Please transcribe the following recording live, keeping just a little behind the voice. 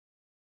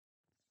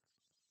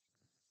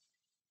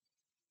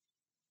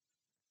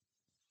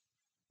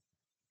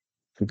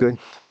Good.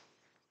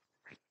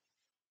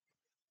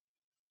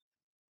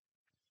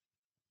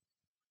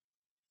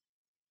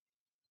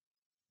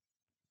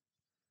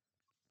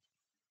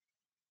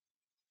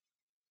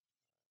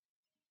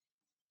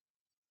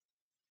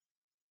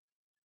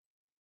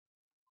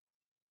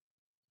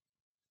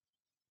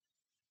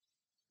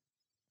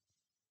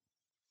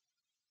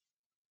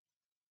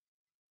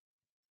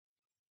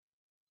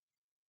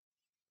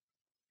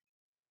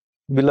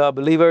 Beloved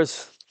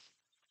believers,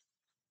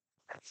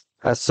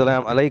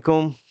 Assalamu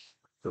alaikum.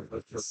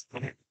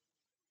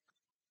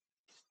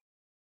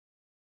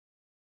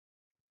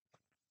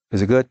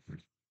 Is it good?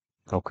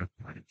 Okay.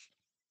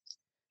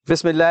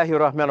 Bismillahir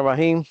Rahmanir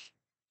Rahim.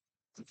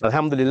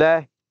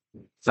 Alhamdulillah.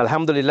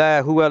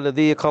 Alhamdulillah huwa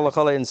alladhi khalaqa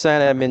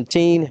al-insana min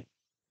teen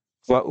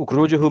wa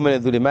ukhrijahu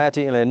min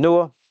adh-dhulumati ila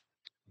an-nur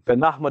fa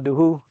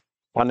nahmaduhu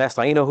wa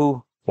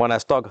nasta'inuhu wa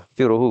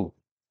nastaghfiruhu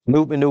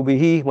nu'minu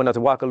bihi wa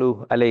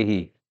natawakkalu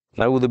alayhi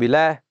na'udhu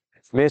billahi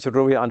min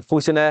shururi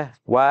anfusina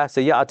wa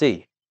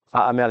sayyiati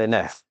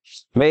a'malina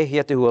may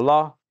yahdihi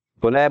Allah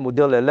wa la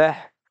mudilla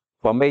lahu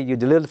wa may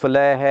yudlil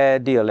fala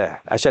hadiya lahu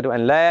ashhadu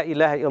an la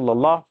ilaha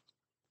illallah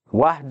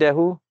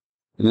wahdahu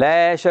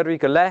la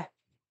sharika lahu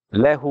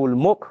lahul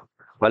mulk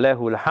wa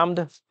lahul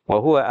hamd wa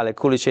huwa ala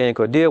kulli shay'in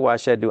qadir wa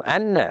ashhadu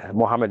anna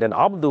Muhammadan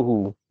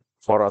abduhu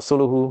wa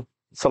rasuluhu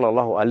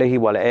sallallahu alayhi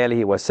wa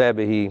alihi wa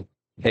sahbihi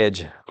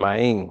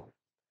ajma'in.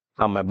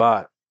 Amma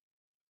ba'd.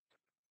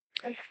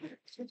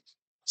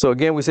 So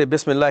again, we say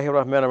Bismillahir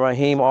Rahmanir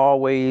Rahim,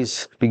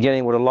 always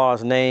beginning with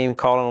Allah's name,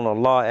 calling on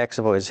Allah,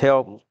 asking for His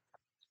help.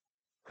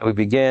 We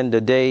begin the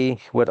day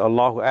with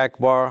Allahu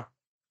Akbar.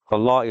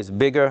 Allah is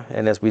bigger,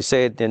 and as we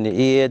said in the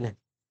Eid,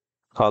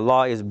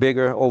 Allah is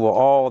bigger over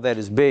all that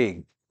is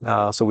big.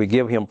 So we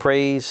give Him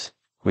praise,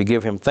 we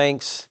give Him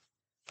thanks,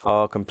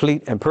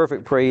 complete and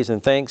perfect praise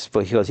and thanks,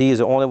 because He is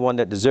the only one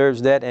that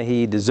deserves that, and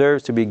He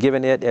deserves to be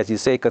given it, as He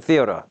say,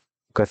 kathira,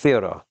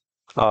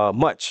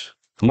 much.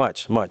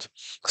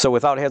 So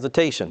without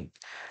hesitation,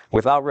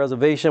 without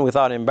reservation,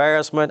 without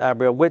embarrassment, I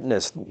bear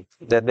witness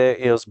that there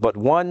is but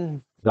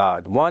one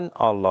God, one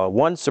Allah,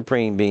 one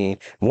supreme being,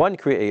 one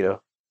creator,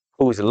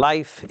 whose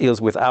life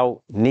is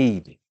without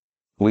need.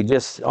 We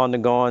just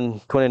undergone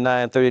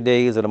 29, 30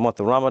 days of the month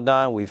of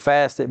Ramadan. We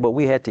fasted, but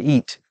we had to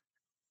eat.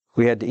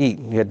 We had to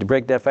eat. We had to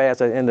break that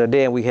fast at the end of the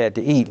day, and we had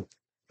to eat.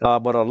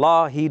 But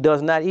Allah, He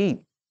does not eat.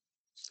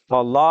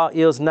 Allah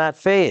is not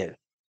fed.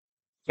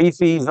 He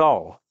feeds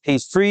all.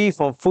 He's free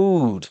from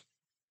food.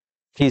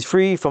 He's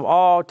free from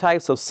all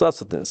types of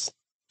substance.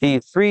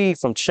 He's free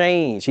from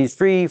change. He's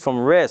free from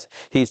rest.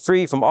 He's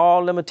free from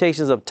all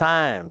limitations of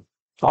time,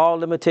 all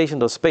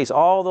limitations of space.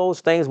 All those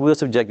things we're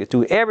subjected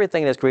to.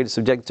 Everything that's created is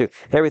subjected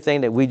to.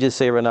 Everything that we just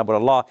say right now, but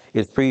Allah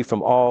is free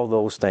from all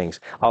those things.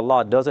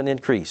 Allah doesn't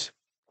increase.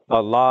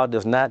 Allah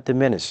does not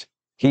diminish.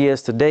 He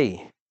is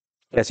today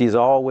as He's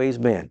always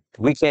been.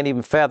 We can't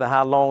even fathom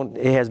how long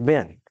it has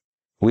been.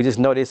 We just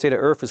know they say the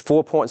earth is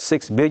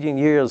 4.6 billion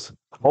years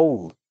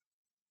old.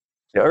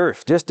 The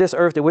earth, just this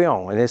earth that we're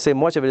on. And they say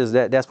much of it is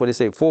that's what they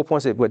say,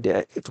 4.6.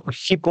 But we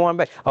keep going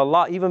back.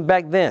 Allah, even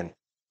back then,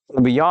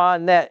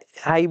 beyond that,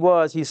 how He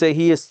was, He said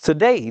He is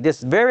today,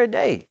 this very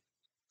day,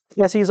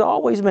 as He's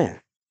always been.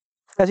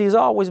 As He's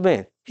always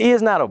been. He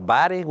is not a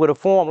body with a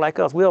form like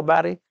us. We're a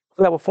body.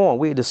 We have a form.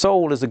 The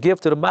soul is a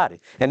gift to the body.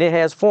 And it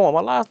has form.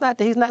 Allah is not,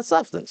 He's not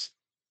substance.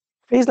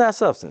 He's not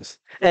substance.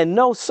 And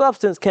no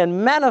substance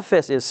can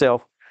manifest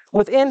itself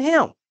within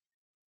Him.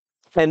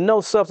 And no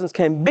substance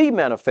can be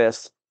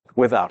manifest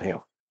without Him.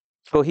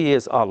 So He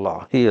is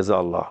Allah. He is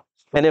Allah.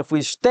 And if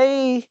we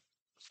stay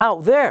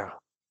out there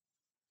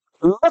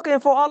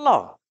looking for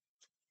Allah,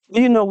 do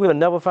you know we'll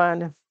never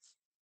find Him?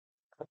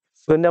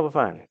 We'll never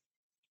find Him.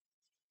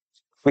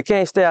 We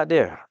can't stay out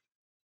there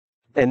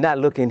and not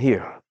look in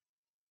here.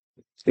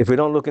 If we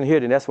don't look in here,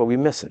 then that's what we're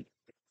missing.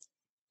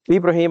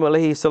 Ibrahim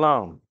alayhi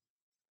salam,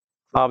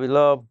 our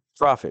beloved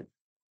prophet,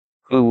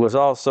 who was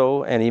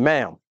also an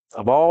Imam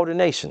of all the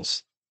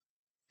nations,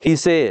 he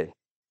said,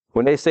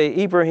 when they say,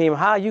 Ibrahim,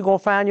 how are you going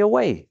to find your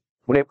way?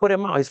 When they put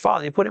him out, his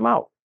father, they put him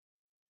out.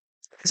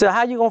 He said,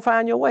 how are you going to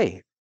find your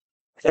way?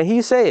 And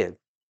he said,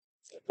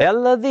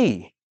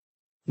 Alladhi,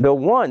 the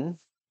one,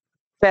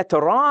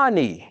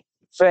 fatarani,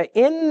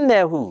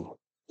 fa'innahu,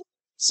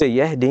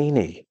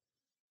 sayahdini.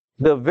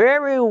 The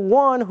very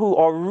one who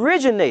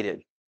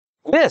originated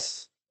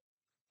this,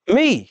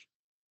 me,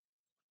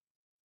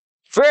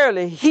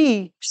 verily,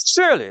 He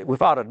surely,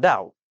 without a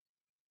doubt,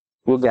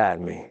 will guide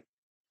me.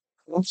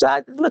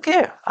 So look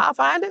here, I'll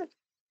find it.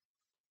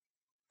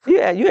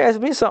 Yeah, you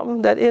asked me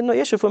something that isn't no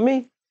issue for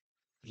me.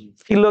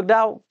 He looked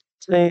out,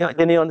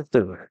 then He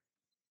understood.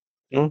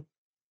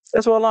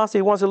 That's what Allah said.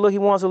 He wants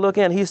to look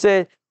in. He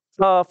said,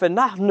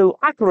 فَنَحْنُ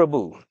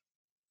أَقْرَبُ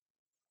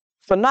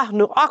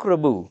فَنَحْنُ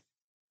أَقْرَبُ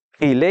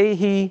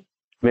إِلَيْهِ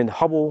مِنْ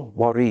حَبْلِ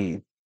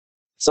الْوَرِيدِ.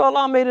 So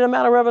Allah made it a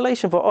matter of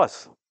revelation for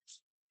us.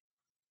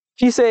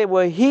 He said,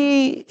 well,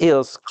 He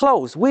is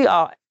close. We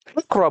are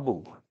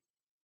akrabu.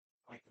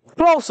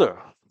 Closer.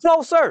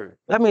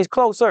 That means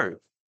closer.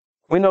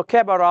 We know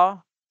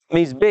kabara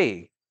means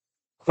big.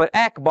 But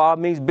Akbar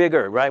means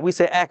bigger, right? We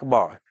say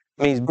Akbar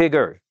means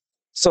bigger.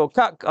 So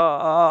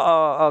Karabai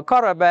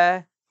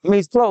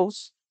means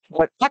close,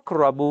 but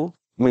Akrabu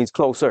means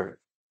closer.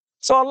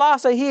 So Allah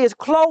said He is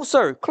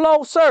closer,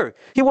 closer.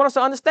 He wants us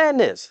to understand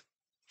this.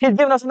 He's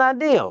giving us an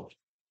idea.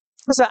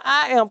 He said,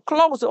 I am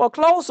closer or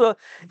closer,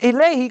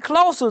 Ilahi,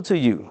 closer to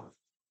you.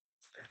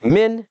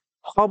 Min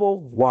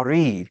Hubble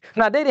Warid.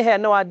 Now they didn't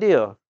have no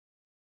idea.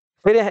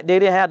 They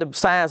didn't have the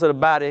science of the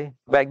body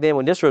back then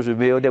when this was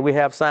revealed that we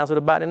have science of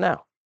the body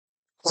now.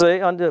 So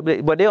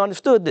but they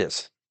understood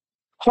this.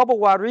 Hubble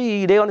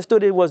Warid, they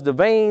understood it was the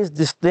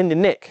veins in the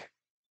neck.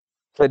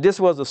 That this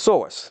was the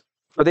source.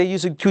 But they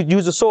used to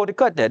use a sword to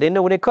cut that. They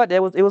knew when they cut that,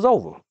 it was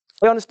over.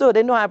 They understood.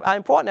 They knew how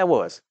important that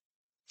was.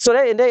 So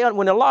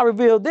when Allah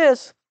revealed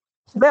this,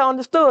 they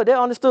understood. They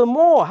understood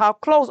more how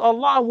close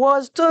Allah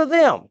was to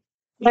them.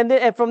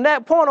 And from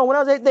that point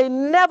on, they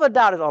never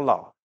doubted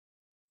Allah.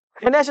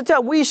 And that should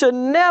tell we should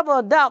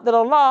never doubt that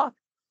Allah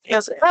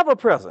is ever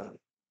present.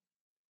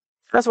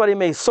 That's why they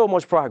made so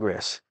much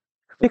progress.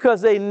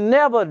 Because they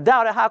never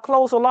doubted how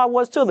close Allah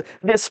was to them,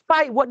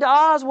 despite what the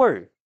odds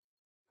were.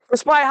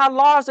 Despite how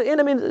large the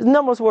enemy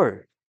numbers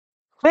were.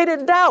 They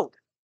didn't doubt.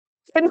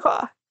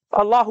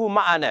 Allahu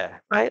ma'ana,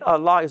 right?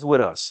 Allah is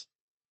with us.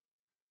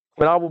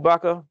 When Abu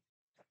Bakr,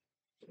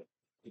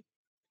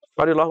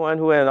 radiallahu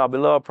anhu, and our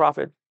beloved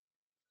Prophet,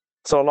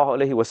 sallallahu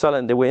alaihi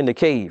wasallam, they were in the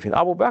cave. And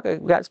Abu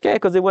Bakr got scared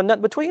because there was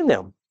nothing between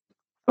them.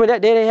 I mean, they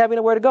didn't have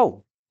anywhere to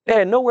go. They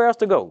had nowhere else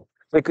to go.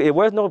 There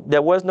was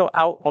no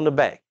out on the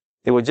back.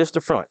 It was just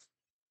the front.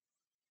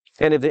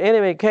 And if the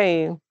enemy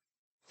came,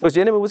 which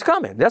the enemy was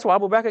coming, that's why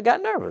Abu Bakr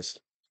got nervous.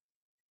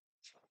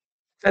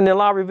 And then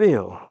Allah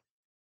revealed,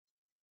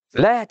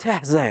 La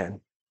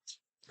tahzan.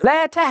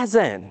 La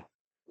tahzan.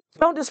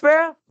 Don't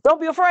despair. Don't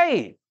be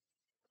afraid.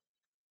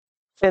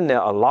 Inna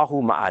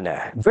Allahu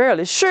ma'ana.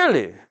 Verily,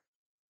 surely,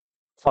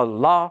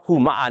 Allahu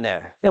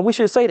ma'ana. And we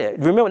should say that.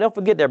 Remember, don't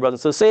forget that, brother.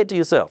 So say it to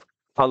yourself.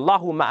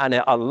 Allahu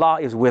ma'ana. Allah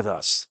is with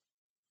us.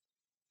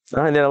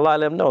 And then Allah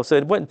let them know. So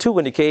it wasn't 2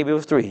 in the cave, it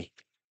was 3.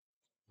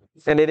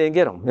 And they didn't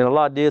get them. And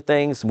Allah did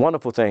things,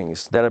 wonderful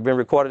things that have been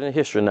recorded in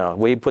history now,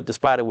 where He put the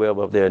spider web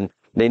up there, and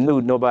they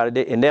knew nobody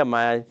did. In their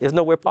mind, there's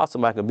nowhere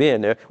possible I could be in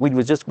there. We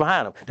was just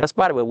behind them. That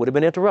spider web would have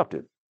been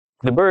interrupted.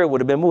 The bird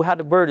would have been moved. How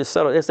the bird is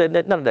settled? They said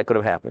that none of that could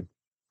have happened.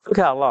 Look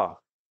how Allah.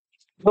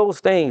 Those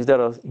things that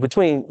are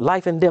between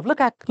life and death. Look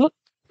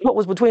what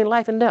was between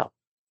life and death.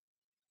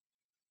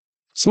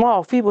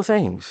 Small, feeble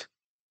things.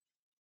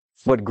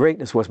 But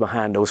greatness was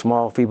behind those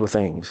small, feeble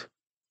things.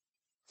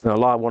 And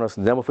Allah wants us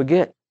to never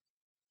forget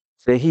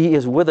that He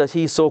is with us.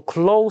 He's so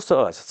close to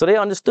us. So they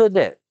understood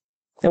that.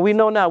 And we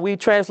know now, they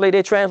translate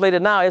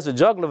it now as a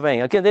jugular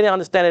vein. Again, they didn't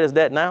understand it as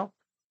that now.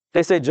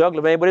 They say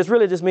jugular vein, but it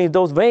really just means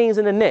those veins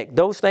in the neck,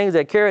 those things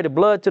that carry the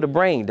blood to the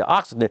brain, the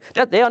oxygen.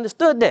 They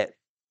understood that.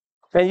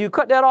 And you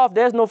cut that off,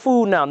 there's no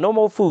food now, no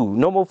more food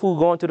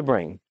going to the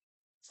brain.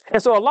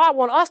 And so Allah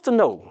wants us to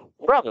know,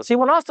 brothers, He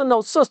wants us to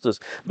know, sisters,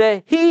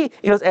 that He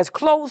is as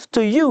close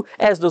to you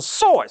as the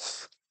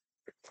source,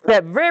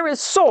 that very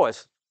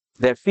source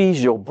that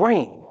feeds your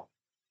brain.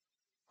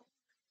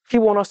 He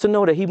wants us to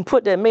know that He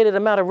made it a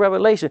matter of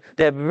revelation,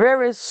 that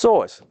very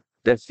source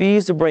that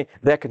feeds the brain,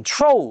 that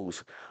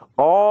controls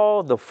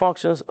all the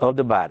functions of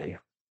the body.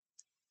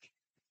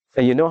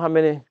 And you know how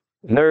many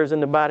nerves in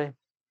the body?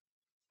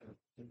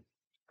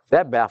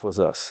 That baffles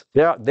us.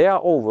 They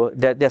are over,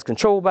 that's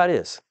controlled by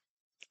this.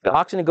 The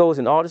oxygen goes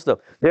in all this stuff.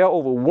 There are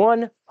over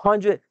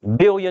 100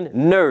 billion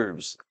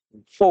nerves.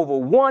 Over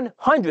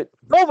 100,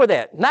 over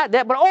that, not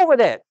that, but over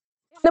that,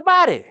 in the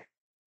body.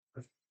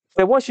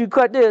 And once you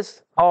cut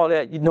this, all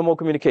that, no more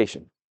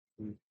communication.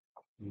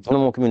 No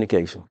more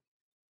communication.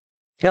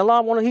 And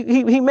Allah,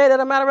 He made it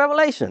a matter of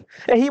revelation.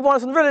 And He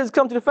wants us to really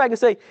come to the fact and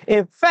say,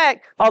 in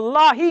fact,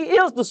 Allah, He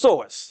is the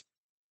source.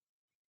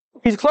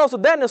 He's closer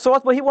than the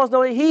source, but He wants to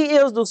know that He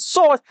is the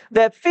source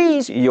that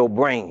feeds your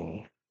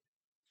brain.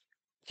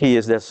 He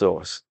is that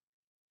source.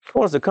 He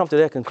wants us to come to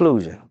that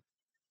conclusion.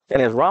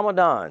 And as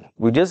Ramadan,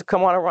 we just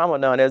come out of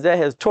Ramadan, as that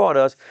has taught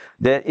us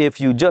that if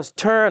you just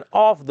turn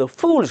off the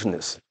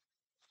foolishness,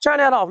 turn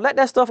that off, let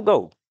that stuff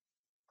go.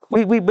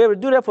 We be able to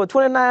do that for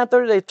 29,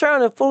 30 days.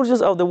 Turn the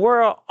foolishness of the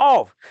world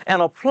off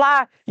and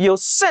apply your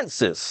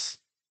senses,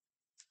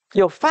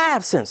 your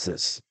 5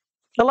 senses.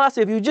 Allah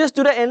said, if you just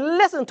do that and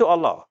listen to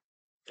Allah,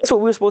 that's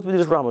what we're supposed to do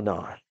this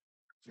Ramadan.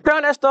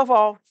 Turn that stuff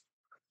off,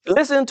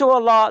 listen to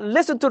Allah,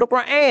 listen to the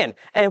Quran,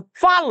 and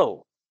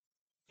follow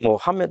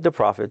Muhammad the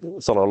Prophet,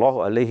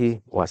 sallallahu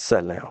alaihi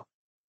wasallam.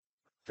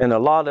 And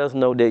Allah lets us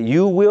know that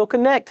you will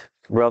connect,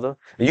 brother.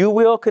 You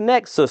will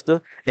connect,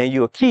 sister, and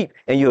you'll keep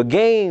and you'll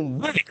gain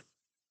back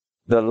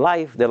the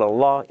life that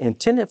Allah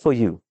intended for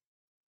you.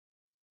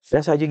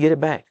 That's how you get it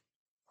back.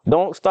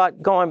 Don't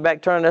start going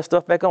back, turning that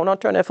stuff back on. Don't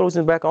turn that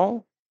foolishness back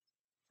on.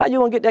 How you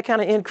going to get that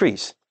kind of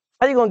increase?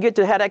 How you going to get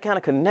to have that kind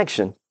of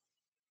connection?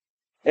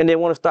 And they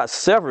want to start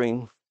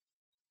severing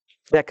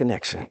that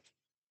connection.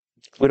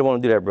 We don't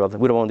want to do that, brother.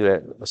 We don't want to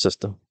do that,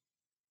 sister.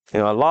 You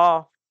know,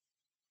 Allah,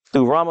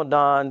 through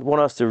Ramadan,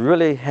 want us to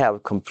really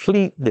have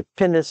complete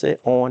dependency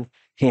on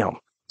Him.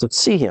 to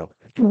see him.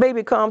 The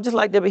baby comes just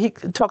like that, but he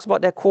talks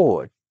about that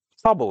cord.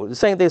 Hubble, the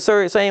same thing,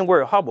 same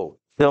word, Hubble.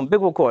 The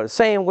umbilical cord, the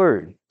same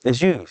word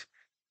is used.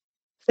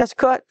 That's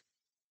cut.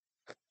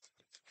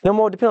 No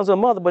more depends on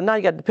the mother, but now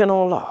you got to depend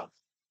on Allah.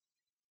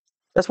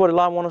 That's what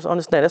Allah wants us to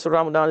understand. That's what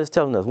Ramadan is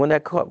telling us. When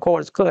that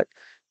cord is cut,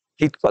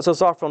 he cuts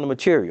us off from the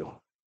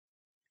material.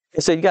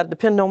 He said, you got to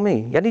depend on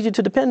me. I need you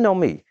to depend on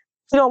me.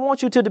 He don't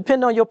want you to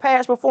depend on your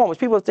past performance.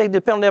 People say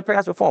depend on their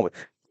past performance.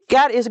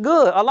 God is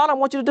good. Allah don't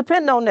want you to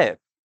depend on that.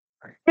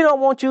 He don't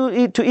want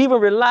you to even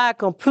rely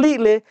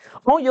completely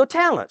on your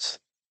talents.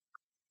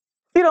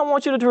 He don't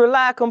want you to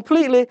rely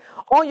completely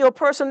on your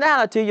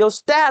personality, your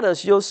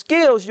status, your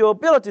skills, your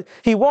ability.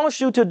 He wants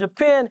you to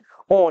depend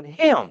on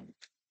him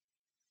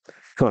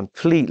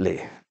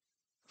completely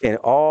in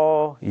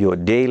all your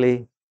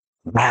daily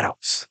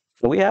battles.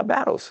 And we have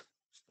battles.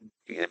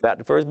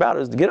 The first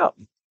battle is to get up.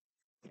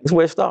 That's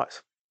where it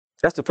starts.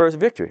 That's the first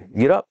victory.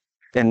 Get up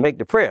and make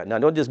the prayer. Now,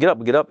 don't just get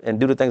up and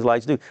do the things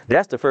lights do.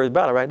 That's the first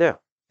battle right there.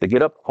 To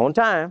get up on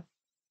time,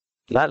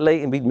 not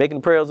late, and be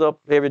making prayers up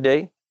every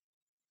day.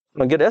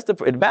 That's the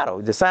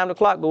battle. The time the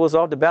clock goes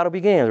off, the battle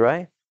begins,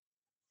 right?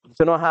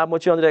 Depending on how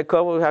much you're under that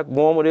cover, how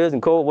warm it is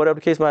and cold, whatever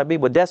the case might be.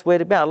 But that's where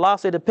the battle. Allah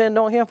said depend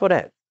on him for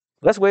that.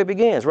 That's where it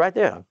begins, right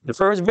there. The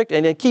first victory,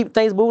 and then keep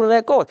things moving in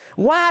that course.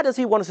 Why does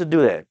he want us to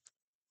do that?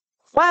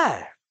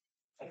 Why?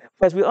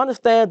 As we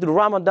understand through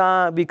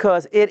Ramadan,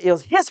 because it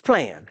is his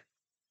plan.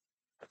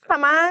 Not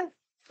mine,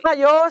 not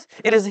yours.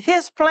 It is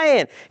his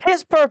plan,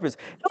 his purpose,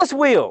 his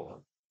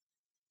will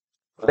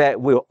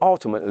that will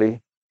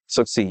ultimately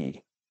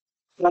succeed.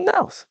 Nothing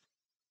else.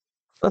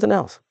 Nothing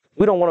else.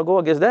 We don't want to go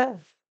against that.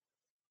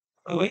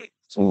 We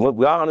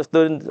are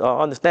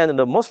understanding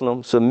the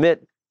Muslim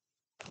submit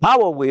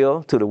our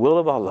will to the will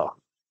of Allah.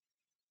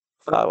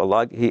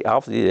 Allah, he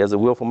obviously has a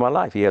will for my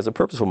life. He has a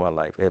purpose for my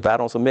life. If I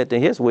don't submit to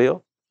his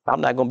will,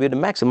 I'm not going to be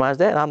able to maximize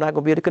that. And I'm not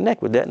going to be able to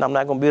connect with that. And I'm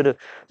not going to be able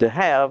to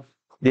have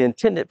the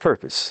intended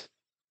purpose.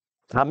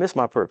 I miss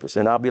my purpose.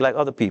 And I'll be like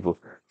other people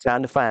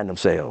trying to find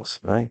themselves.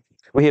 Right?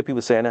 We hear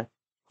people saying that.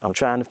 I'm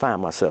trying to find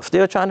myself.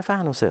 Still trying to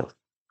find themselves.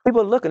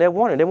 People are looking, they're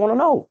wondering, they want to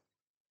know.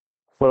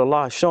 But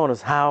Allah is showing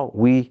us how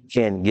we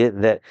can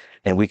get that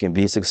and we can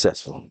be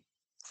successful.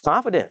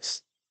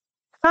 Confidence.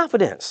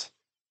 Confidence.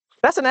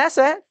 That's an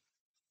asset.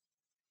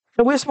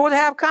 And we're supposed to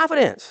have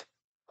confidence.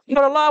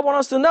 But Allah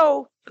wants us to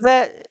know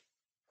that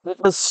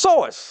the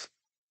source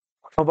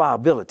of our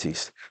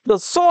abilities, the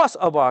source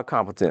of our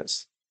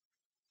competence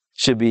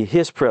should be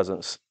his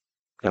presence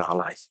in our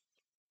life.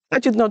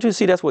 Don't you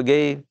see that's what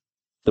gave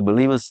the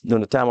believers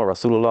during the time of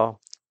Rasulullah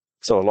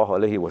sallallahu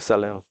alaihi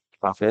wasallam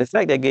confidence? In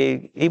fact, that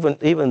gave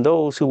even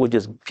those who were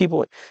just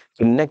people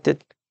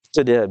connected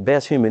to their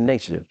best human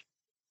nature,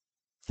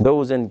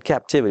 those in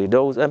captivity,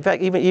 those, in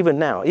fact, even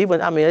now,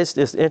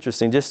 it's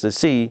interesting just to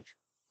see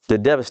the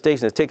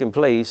devastation that's taking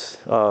place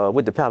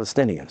with the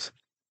Palestinians.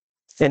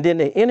 And then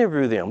they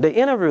interview them.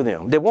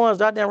 The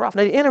ones out there in Rafah,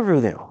 they interview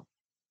them.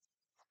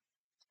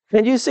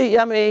 And you see,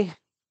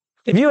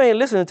 if you ain't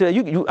listening to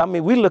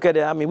it, we look at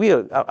it,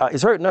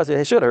 it's hurting us,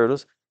 it should hurt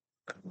us.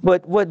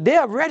 But what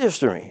they're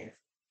registering,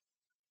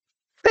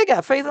 they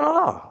got faith in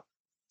Allah.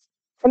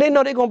 And they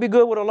know they're going to be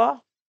good with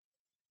Allah.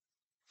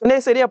 And they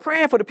say they're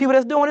praying for the people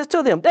that's doing this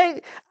to them.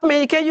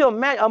 Can you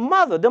imagine a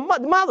mother, the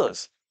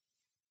mothers?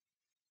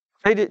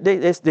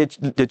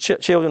 The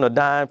children are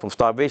dying from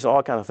starvation,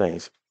 all kinds of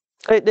things.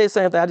 They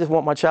saying that I just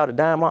want my child to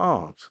die in my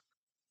arms.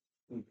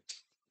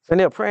 And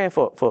they're praying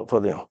for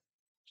them.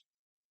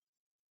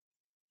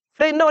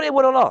 They know they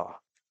with Allah.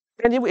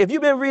 And if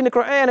you've been reading the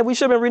Quran, and we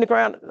should have been reading the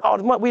Quran all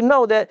the month, we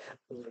know that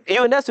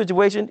you're in that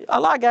situation,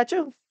 Allah got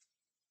you.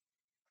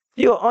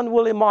 You're an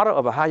unwilling martyr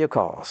of a higher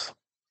cause.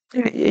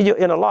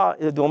 And Allah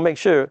is going to make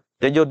sure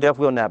that your death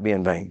will not be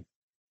in vain.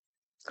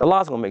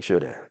 Allah's going to make sure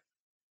that.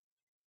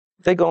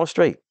 They're going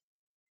straight.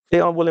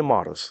 They're unwilling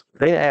martyrs.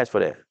 They didn't ask for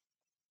that.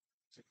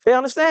 They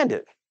understand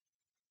it.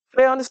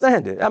 They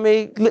understand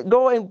it.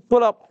 Go and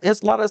pull up. A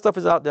lot of that stuff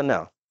is out there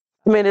now.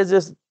 It's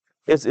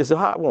a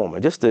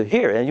heartwarming just to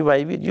hear it. And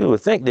you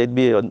would think there'd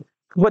be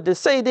but to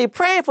say they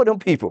praying for them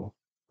people.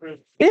 Can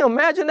you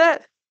imagine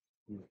that?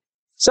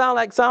 Sound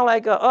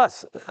like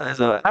us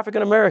as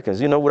African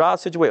Americans, with our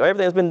situation,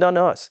 everything's been done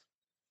to us.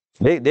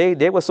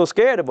 They were so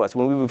scared of us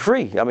when we were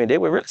free. They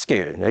were really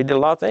scared. They did a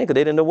lot of things because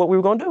they didn't know what we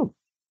were going to do.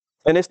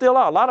 And they still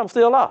are. A lot of them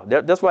still are.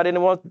 That's why they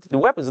didn't want the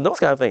weapons and those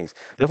kind of things.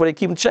 That's why they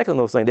keep them checking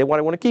those things. They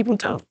want to keep them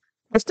too.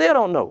 They still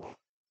don't know.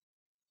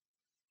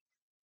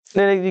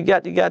 Then you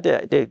got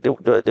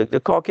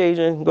the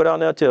Caucasian, go down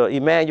there to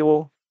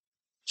Emmanuel,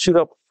 shoot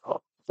up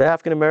the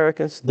African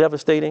Americans,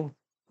 devastating,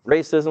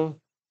 racism,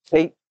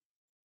 hate.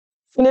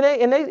 And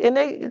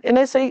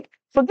they say,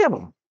 forgive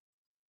him.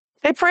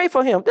 They pray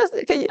for him.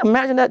 Can you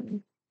imagine that?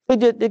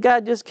 The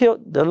guy just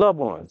killed the loved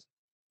ones.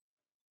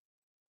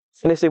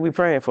 And they say, we're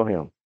praying for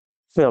him.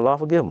 May Allah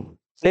forgive him.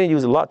 They didn't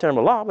use the term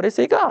Allah, but they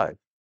say God.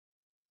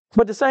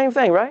 But the same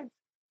thing, right?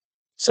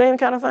 Same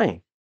kind of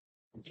thing.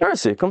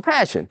 Mercy,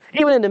 compassion,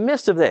 even in the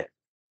midst of that.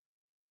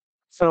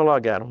 So Allah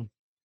got him.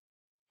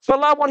 So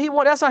Allah,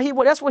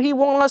 that's what He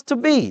wants us to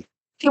be.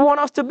 He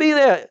wants us to be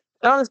there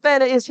and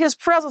understand that it's his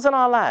presence in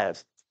our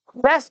lives.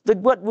 That's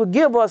what will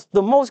give us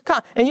the most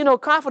and you know,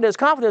 confidence.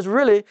 Confidence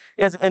really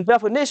is, in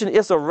definition,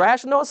 it's a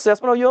rational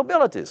assessment of your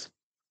abilities.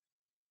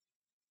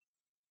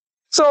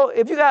 So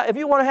if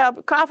you want to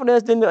have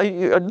confidence, then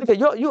look at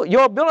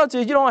your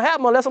abilities. You don't have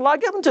them unless Allah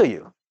gives them to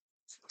you.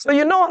 So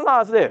you know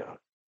Allah's there.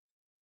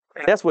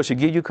 And that's what should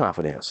give you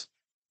confidence.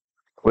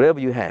 Whatever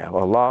you have,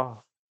 Allah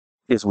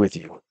is with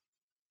you.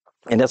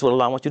 And that's what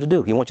Allah wants you to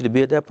do. He wants you to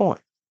be at that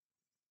point.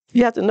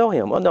 You have to know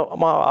him.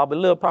 Our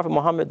beloved Prophet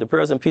Muhammad, the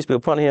praise and peace be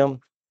upon him,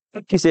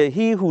 he said,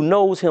 he who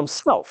knows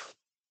himself.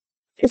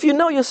 If you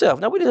know yourself.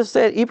 Now we just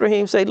said,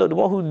 Ibrahim said, look, the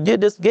one who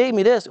did this, gave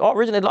me this,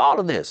 originated all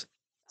of this.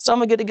 So I'm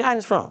going to get the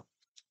guidance from.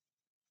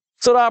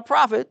 So our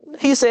prophet,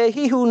 he said,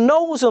 he who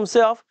knows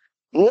himself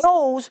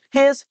knows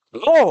his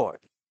Lord.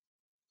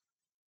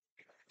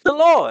 The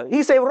Lord.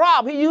 He said,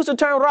 Rob. He used the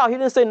term Rob. He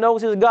didn't say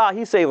knows his God.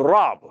 He said,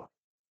 Rob.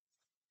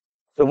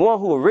 The one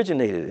who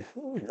originated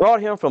it,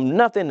 brought him from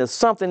nothing to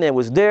something that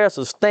was there,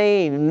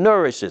 sustained,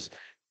 nourishes,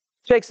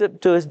 takes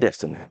it to his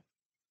destiny.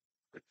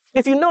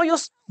 If you know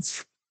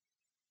yourself,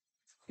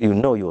 you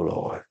know your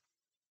Lord.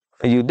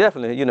 And you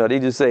definitely, you know, they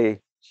just say,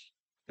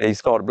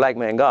 he's called a black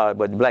man God,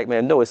 but the black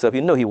man know himself,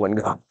 he know he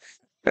wasn't God.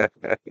 And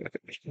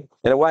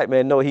the white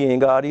man know he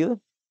ain't God either.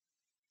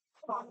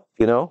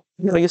 You know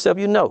yourself,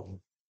 you know.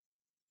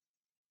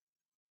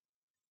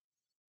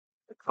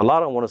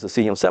 Allah don't want us to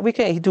see himself. We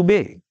can't, he's too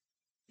big.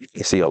 You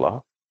can't see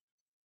Allah.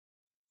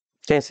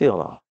 Can't see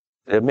Allah.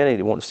 There are many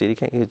that want to see, they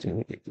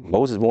can't.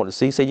 Moses wanted to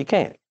see, say you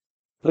can't.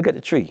 Look at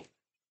the tree.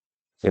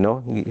 You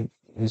know,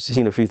 you've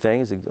seen a few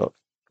things,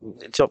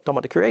 talking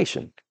about the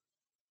creation.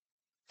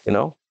 You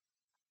know?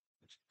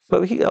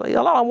 But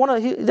Allah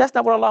that's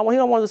not what Allah wants. He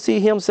don't want to see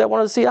himself, he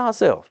wants to see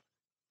ourselves.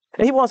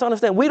 And he wants to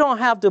understand we don't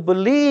have to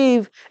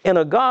believe in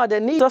a God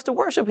that needs us to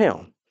worship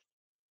him.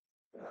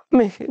 I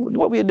mean,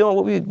 what we're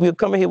doing, we're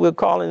coming here, we're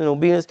calling in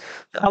obedience.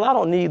 Allah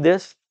don't need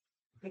this.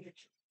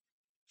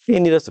 He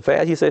need us to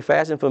fast. He say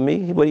fasting for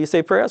me, but he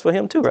say prayers for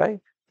him too,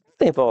 right?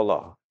 It ain't for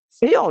Allah.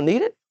 He don't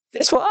need it.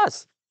 It's for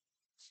us.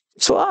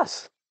 It's for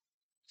us.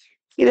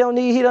 He don't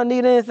need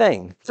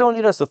anything. He don't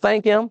need us to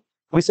thank him.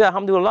 We say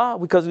alhamdulillah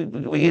because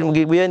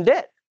we're in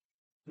debt.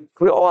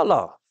 We owe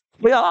Allah.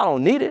 Allah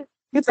don't need it.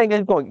 You think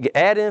he's going to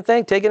add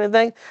anything, take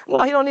anything? No,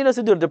 he don't need us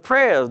to do the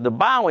prayers, the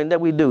bowing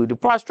that we do, the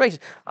prostration,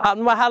 no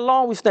matter how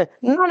long we stand.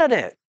 None of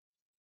that.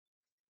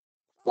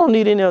 Don't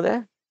need any of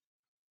that.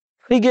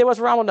 He gave us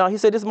Ramadan. He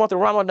said this month of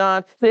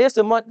Ramadan, it's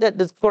the month that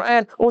the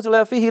Quran,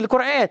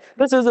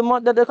 this is the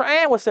month that the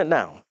Quran was sent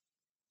down.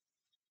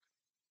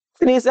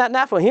 And he said,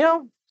 not for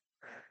him.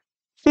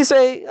 He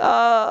said,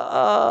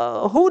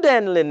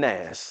 Hudan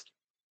linnas.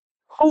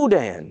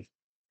 Hudan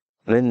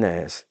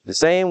linnas. The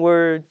same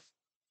word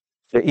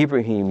that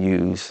Ibrahim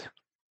used.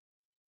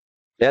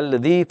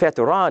 Alladhi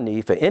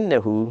fatarani fa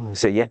innahu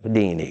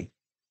sayahdini.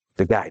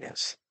 The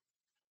guidance.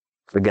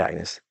 The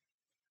guidance.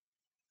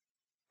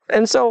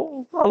 And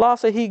so Allah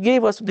said he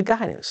gave us the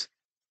guidance.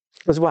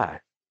 Because why?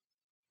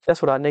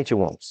 That's what our nature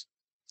wants.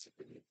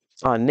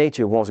 Our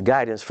nature wants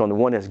guidance from the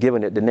one that's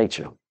given it the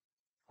nature.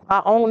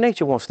 Our own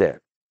nature wants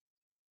that.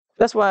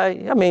 That's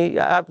why, I mean,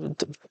 I've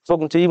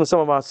spoken to even some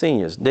of our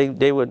seniors.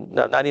 They were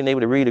not even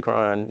able to read the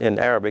Quran in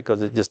Arabic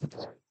because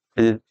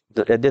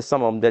at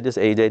some of them at this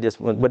age,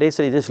 but they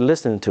say just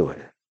listen to it.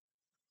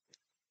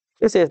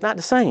 They say it's not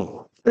the same.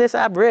 They say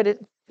I've read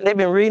it. They've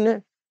been reading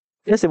it.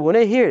 They said when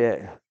they hear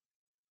that,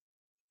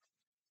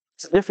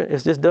 it's different.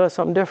 It just does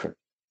something different.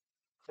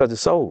 Because the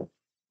soul,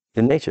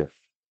 the nature,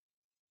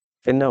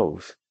 it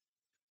knows.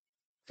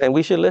 And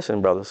we should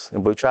listen, brothers,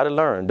 and we try to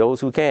learn.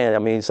 Those who can, I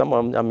mean, some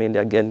of them, I mean,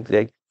 again,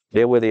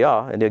 they're where they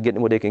are, and they're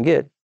getting what they can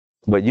get.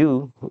 But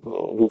you,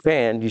 who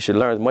can, you should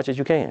learn as much as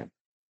you can.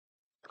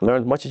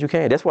 Learn as much as you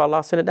can. That's why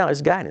Allah sent it down.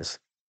 It's guidance.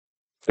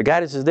 The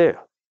guidance is there.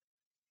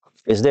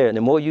 It's there. And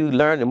the more you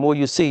learn, the more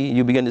you see,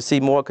 you begin to see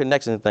more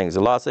connections and things.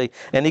 Allah say,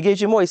 and He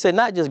gives you more. He said,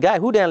 not just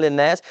guide, Hudan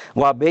linnas,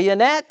 wa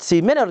bayyanat,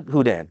 see, min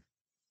al-Hudan.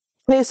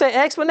 He said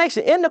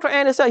explanation. In the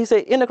Quran itself, he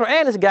said in the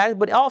Quran is guidance,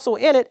 but also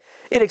in it,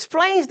 it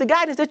explains the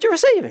guidance that you're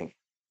receiving.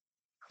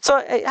 So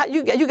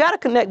you got to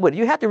connect with it.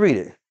 You have to read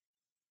it.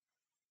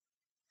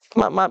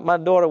 My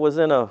daughter was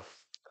in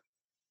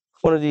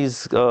one of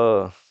these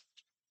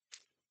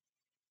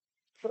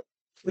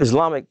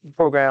Islamic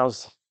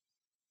programs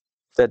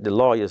that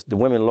the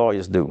women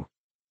lawyers do.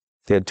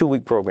 They had a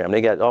 2-week program. They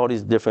got all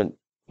these different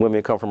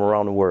women come from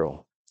around the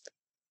world.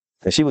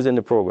 And she was in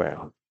the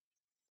program.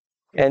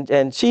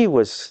 And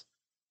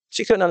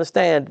she couldn't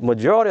understand,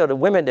 majority of the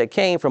women that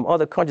came from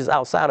other countries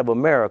outside of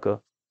America,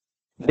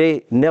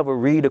 they never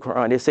read the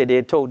Quran. They say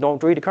they're told,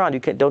 don't read the Quran. You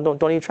can't,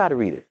 don't even try to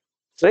read it.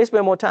 So they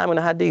spend more time in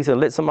the hadith and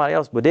let somebody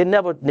else, but they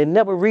never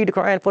read the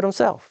Quran for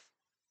themselves.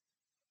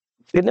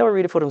 They never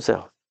read it for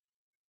themselves.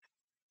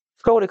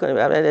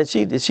 And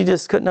she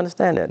just couldn't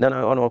understand that. No,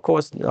 of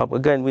course,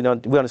 again, we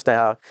understand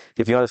how,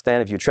 if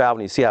you travel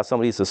and you see how some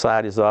of these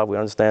societies are, we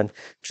understand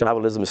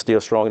tribalism is still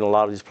strong in a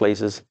lot of these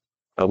places.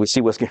 We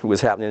see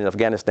what's happening in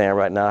Afghanistan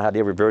right now, how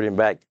they're reverting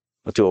back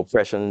to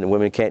oppression. The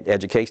women can't.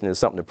 Education is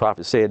something the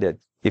prophet said that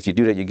if you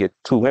do that, you get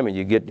 2 women,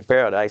 you get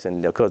paradise,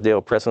 and because they're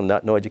oppressed them,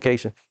 no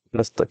education.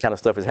 That's the kind of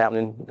stuff is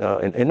happening,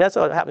 and that's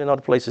happening in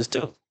other places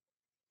too.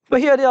 But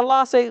here,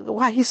 Allah say,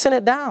 why He sent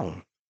it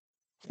down.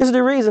 This is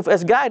the reason for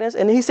its guidance,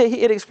 and He said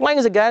it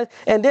explains the guidance,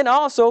 and then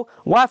also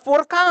why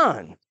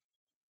Furqan.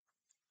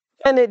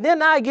 And then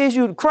now it gives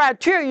you the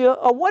criteria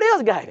of what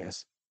is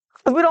guidance.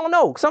 Because we don't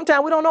know.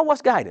 Sometimes we don't know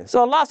what's guidance.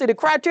 So Allah said the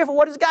criteria for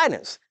what is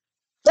guidance.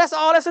 That's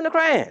all that's in the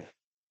Quran.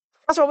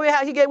 That's what we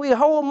have. He gave we a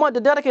whole month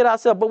to dedicate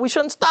ourselves, but we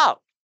shouldn't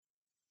stop.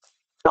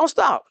 Don't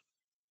stop.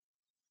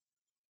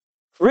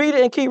 Read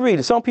it and keep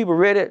reading. Some people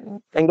read it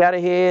and got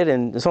ahead,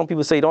 and some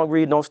people say don't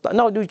read, don't stop.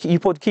 No, dude, you're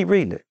supposed to keep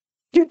reading it.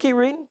 You keep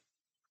reading.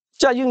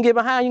 So you can get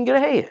behind, you can get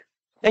ahead.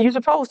 And you're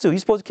supposed to. You're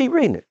supposed to keep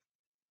reading it.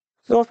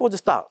 You're not supposed to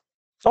stop.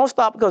 Don't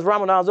stop because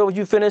Ramadan's over,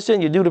 you finish it,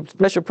 you do the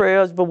special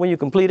prayers, but when you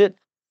complete it,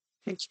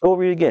 go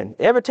read it again.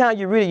 Every time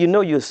you read it, you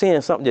know you're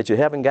seeing something that you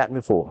haven't gotten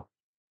before.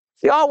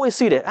 You always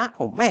see that.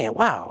 Oh man,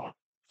 wow.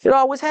 It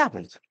always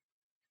happens.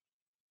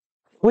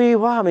 We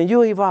evolving,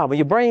 you're evolving,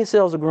 your brain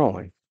cells are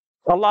growing.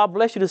 Allah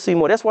bless you to see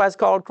more. That's why it's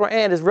called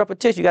Quran. It's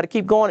repetition. You got to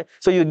keep going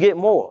so you get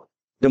more.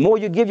 The more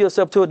you give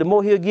yourself to it, the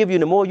more He'll give you,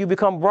 the more you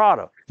become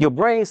broader. Your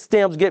brain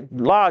stems get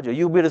larger.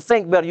 You'll be able to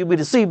think better. You'll be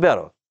able to see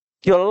better.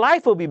 Your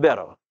life will be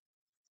better.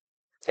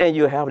 And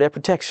you'll have that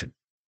protection.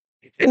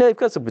 And then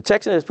because of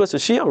protection, it puts a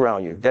shield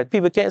around you that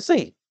people can't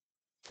see.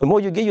 The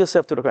more you give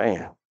yourself to the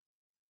Quran.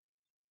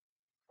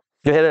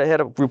 You had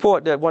a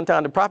report that one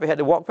time the prophet had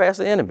to walk past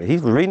the enemy. He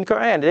was reading the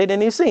Quran. They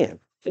didn't even see him.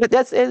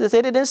 That's it. They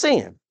said they didn't see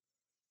him.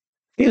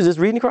 He was just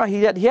reading the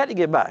Quran. He had to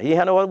get by. He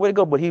had no other way to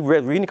go, but he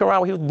read reading the Quran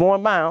when he was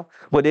born bound,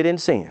 but they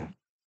didn't see him.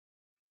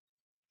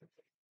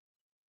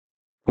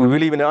 We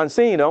believe in the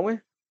unseen, don't we?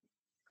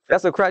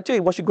 That's a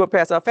criteria. Once you go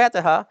past our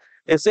Fatiha,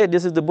 it said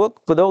this is the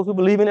book for those who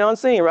believe in the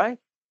unseen, right?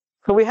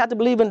 So we have to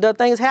believe in the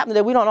things happening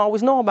that we don't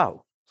always know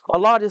about.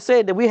 Allah just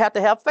said that we have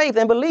to have faith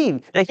and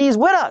believe that He's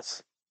with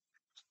us.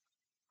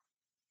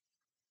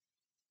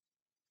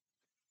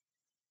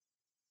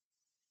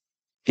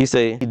 He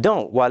said, "You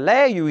don't.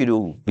 Wala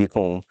yuridu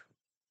bikum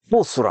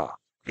busra."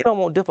 He don't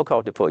want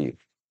difficulty for you.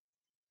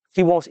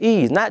 He wants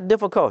ease, not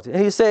difficulty.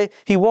 And He said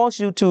He wants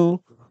you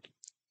to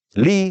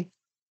li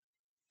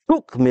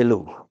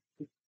tukmilu.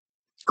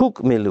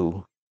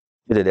 Tukmilu.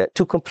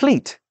 To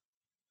complete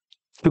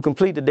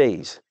the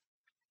days.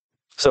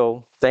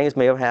 So things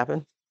may have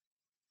happened,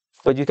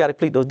 but you got to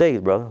complete those days,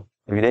 brother.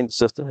 If you didn't,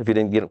 sister, if you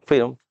didn't complete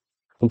them,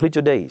 complete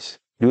your days.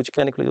 Do what you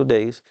can to complete your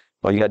days,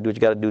 or you got to do what you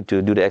got to do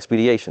to do the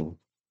expediation.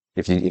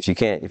 If you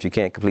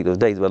can't complete those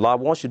days, but Allah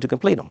wants you to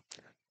complete them,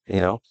 you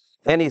know.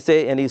 And He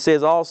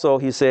says also,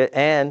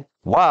 and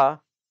why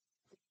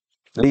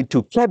lead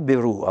to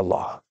kabiru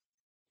Allah,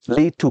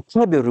 lead to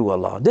kabiru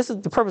Allah. This is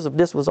the purpose of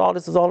this. Was all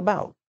this is all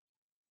about.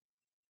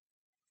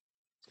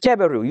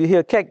 Kabiru, you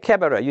hear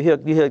kabara, you hear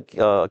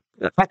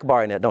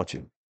akbar in that, don't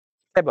you?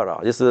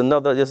 Kabara. This is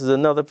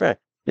another friend.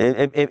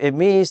 It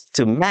means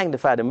to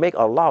magnify, to make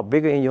Allah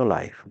bigger in your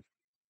life.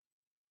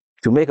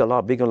 To make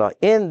Allah bigger in your life.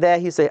 In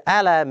that He said,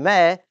 ala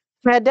ma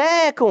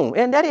hadakum.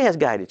 In that He has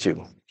guided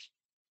you.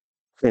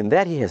 In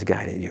that He has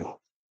guided you.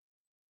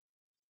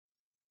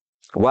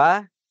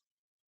 Why?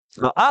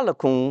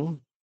 La'alakum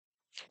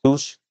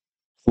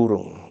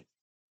tushkurun.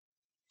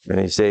 And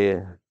He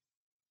said,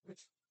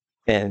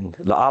 and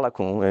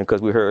la'alakum, and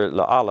because we heard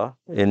la'ala,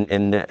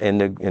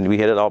 and we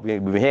had it all,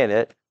 we had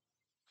it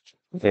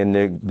in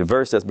the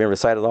verse that's been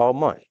recited all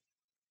month.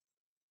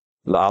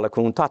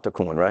 La'alakum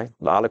tatakun, right?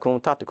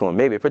 La'alakum tatakun.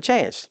 Maybe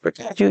perchance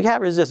you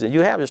have resistance,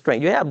 you have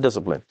restraint, you have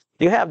discipline,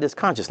 you have this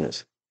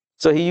consciousness.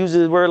 So He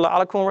uses the word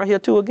la'alakum right here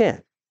too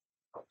again.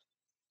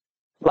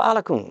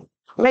 La'alakum,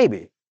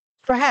 maybe,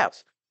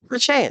 perhaps,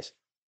 perchance.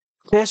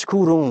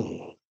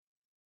 Tashkurun.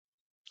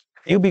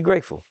 You be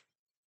grateful.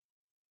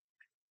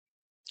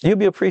 You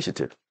be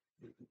appreciative.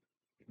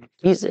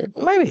 He said,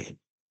 maybe.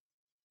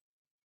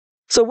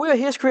 So we're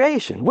His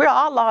creation. We're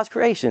Allah's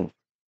creation.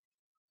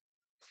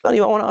 Not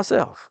even on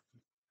ourselves.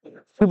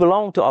 We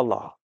belong to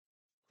Allah.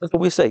 That's what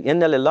we say.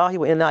 Inna lillahi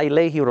wa inna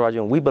ilayhi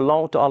rajiun. We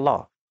belong to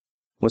Allah.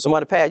 When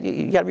somebody passes,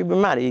 you got to be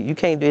reminded. You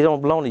can't. They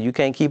don't belong to you. You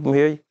can't keep them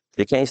here.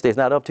 They can't stay. It's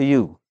not up to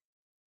you.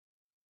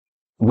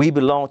 We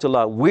belong to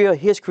Allah. We're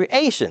His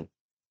creation.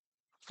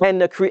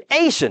 And the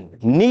creation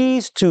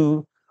needs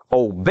to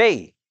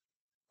obey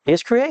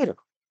His Creator.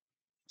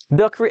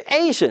 The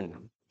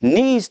creation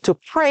needs to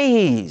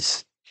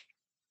praise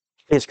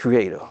His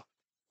Creator.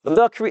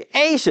 The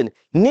creation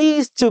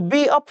needs to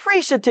be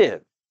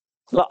appreciative.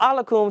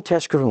 La'alakum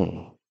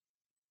tashkurun.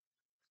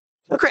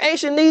 The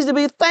creation needs to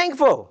be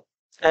thankful.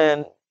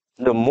 And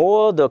the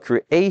more the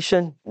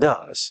creation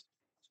does,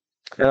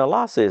 and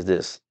Allah says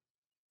this,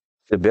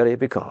 the better it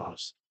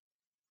becomes.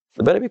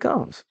 The better it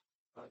becomes.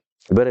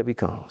 The better it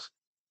becomes.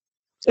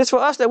 It's for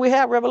us that we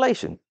have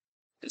revelation.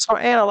 It's for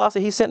Allah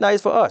said He sent that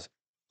for us.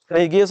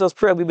 And He gives us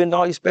prayer. We've been doing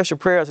all these special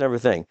prayers and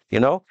everything, you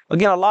know.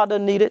 Again, Allah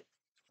doesn't need it.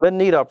 Doesn't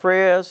need our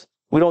prayers.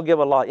 We don't give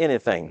Allah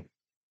anything.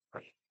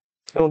 We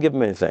don't give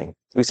Him anything.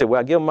 We say, well,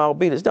 I give Him my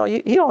obedience. No,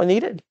 He don't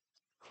need it.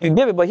 You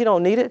give it, but he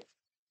don't need it.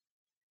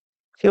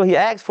 He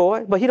asks for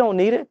it, but he don't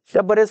need it.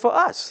 But it's for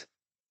us.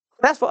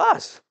 That's for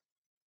us.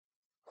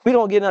 We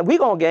don't get nothing. We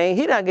gonna gain.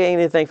 He not gaining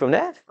anything from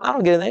that. I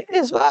don't get anything.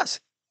 It's for us.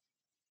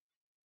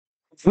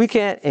 We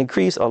can't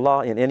increase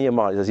Allah in any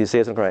amount, as he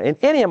says in the Quran. In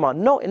any amount,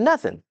 no,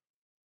 nothing.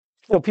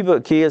 People,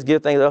 kids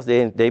give things to us,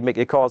 they make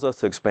it cause us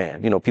to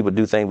expand. People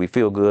do things, we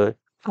feel good.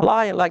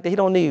 Allah ain't like that. He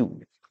don't need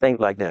things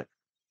like that.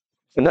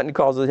 And nothing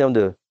causes him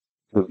to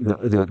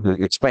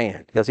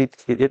expand, because he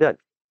doesn't.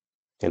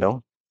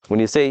 When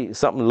you say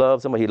something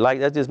love somebody he like,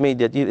 that just means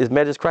that it's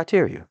met his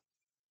criteria.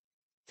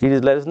 He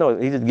just let us know.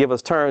 He just give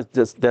us terms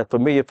that's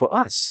familiar for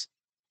us.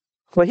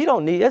 But he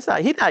don't need. That's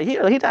not. He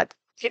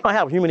don't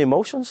have human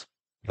emotions,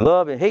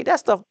 love and hate. That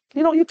stuff.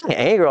 You can't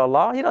anger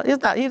Allah.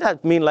 He's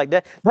not mean like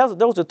that.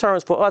 Those are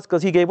terms for us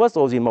because he gave us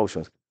those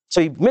emotions.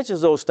 So he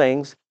mentions those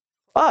things,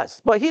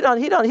 us. But he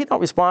don't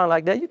respond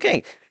like that. You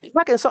can't.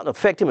 Why can something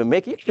affect him and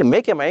make him? You can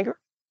make him angry.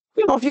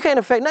 If you can't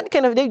affect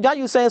nothing, now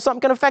you saying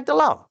something can affect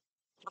Allah.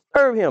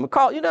 Serve him.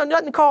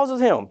 Nothing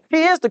causes him.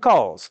 He is the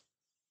cause.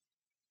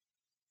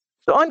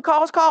 The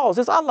uncaused cause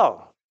is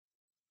Allah.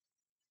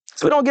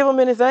 So we don't give him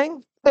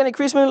anything. And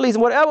increase him in the least.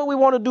 Whatever we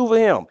want to do for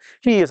him,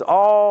 he is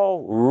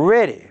all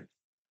ready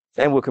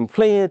and will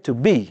continue to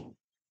be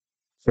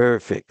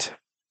perfect.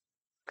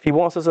 He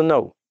wants us to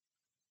know.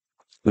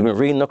 We've been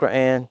reading the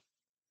Quran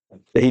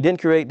that he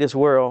didn't create this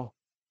world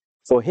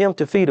for him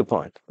to feed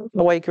upon. That's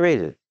the way he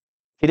created it.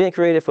 He didn't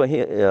create it for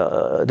him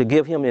to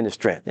give him any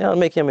strength.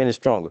 Make him any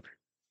stronger.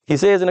 He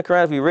says in the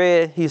Quran, if we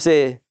read, he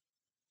said,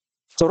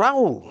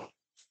 Surau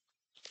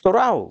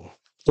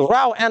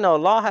anna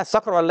Allah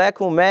sakara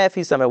lakum ma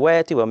fi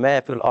samawati wa ma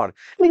fil ard.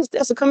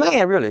 That's a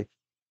command, really.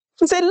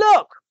 He said,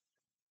 look.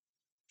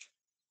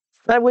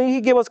 Now, when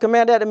he give us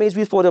command, that means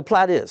we're supposed to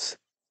apply this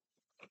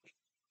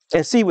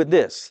and see with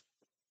this.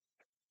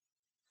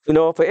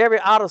 For every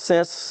outer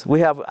sense, we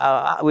have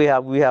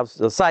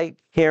the sight,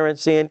 hearing,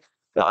 seeing.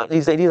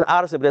 These are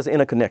outer sense, but there's an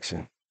inner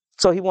connection.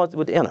 So he wants it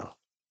with the inner.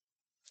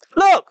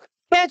 Look.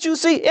 Can't you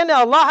see in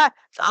Allah?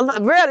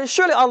 Very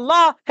surely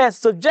Allah has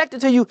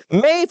subjected to you,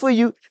 made for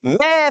you,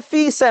 ma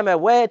fi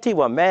samawati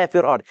wa ma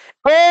fil ard.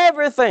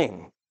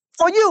 Everything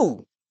for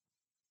you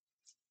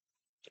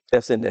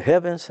that's in the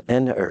heavens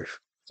and the earth.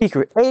 He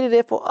created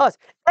it for us.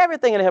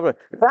 Everything in the heaven,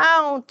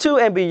 down to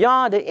and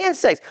beyond the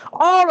insects.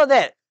 All of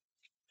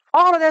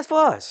that's for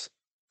us.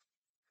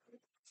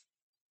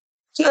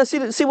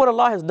 See what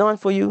Allah has done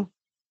for you,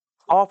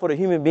 all for the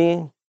human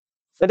being.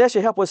 And that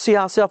should help us see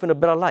ourselves in a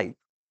better light.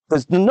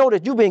 Because to know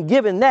that you've been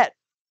given that,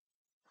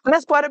 and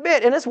that's quite a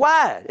bit, and it's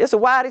wide. It's a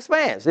wide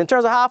expanse in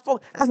terms of how far.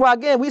 That's why,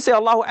 again, we say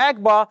Allahu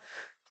Akbar.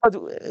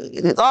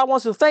 Allah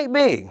wants to think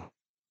big.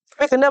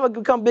 He can never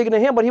become bigger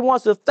than him, but he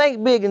wants to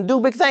think big and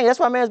do big things. That's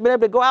why man's been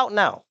able to go out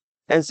now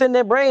and send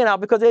their brain out,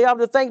 because they're able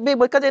to think big,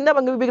 because they're never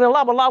going to be bigger than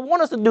Allah. But Allah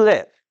wants us to do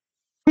that.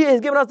 He has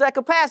given us that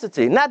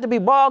capacity, not to be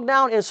bogged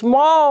down in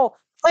small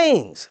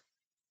things.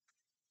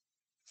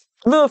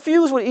 Little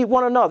fuse would eat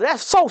one another.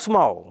 That's so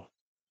small.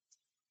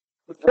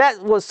 That's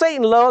what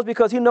Satan loves,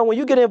 because he knows when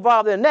you get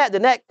involved in that,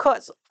 then that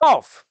cuts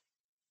off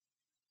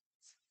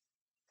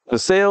the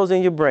cells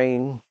in your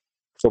brain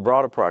for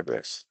broader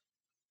progress.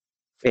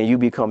 And you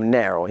become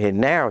narrow. It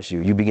narrows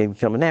you. You begin to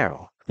become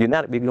narrow. You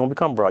don't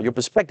become broad. Your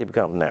perspective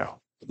becomes narrow.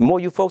 The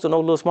more you focus on those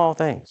little small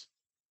things,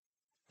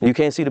 you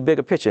can't see the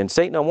bigger picture. And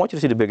Satan don't want you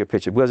to see the bigger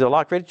picture, because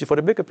Allah created you for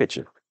the bigger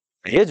picture.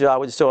 And his job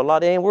was to show Allah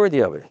they ain't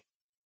worthy of it.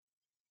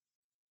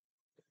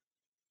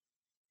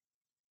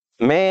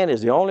 Man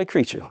is the only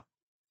creature.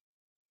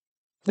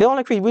 The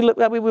only creature,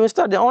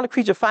 the only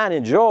creature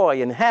finding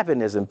joy and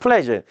happiness and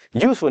pleasure,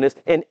 usefulness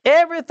in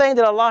everything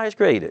that Allah has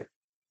created.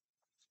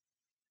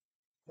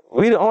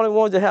 We're the only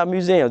ones that have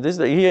museums.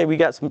 Here we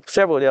got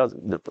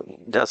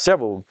there's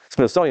several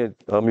Smithsonian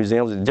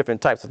museums with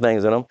different types of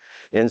things in them.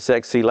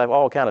 Insects, sea life,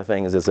 all kind of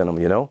things that's in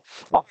them,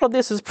 All of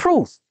this is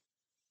proof.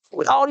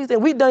 With all these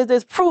things we've done,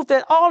 there's proof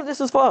that all of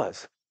this is for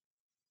us.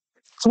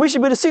 So we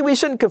should be able to see we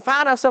shouldn't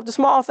confine ourselves to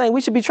small things.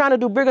 We should be trying to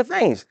do bigger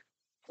things.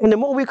 And the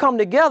more we come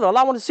together,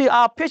 Allah wants to see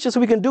our pictures so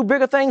we can do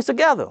bigger things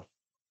together.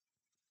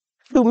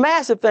 Do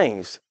massive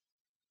things.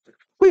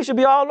 We should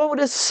be all over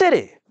this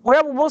city.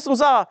 Wherever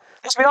Muslims are,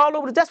 they should be all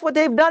over. That's what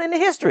they've done in the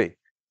history.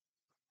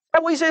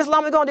 That's what you say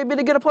Islam is going. They've been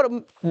able to put up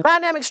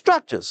dynamic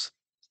structures.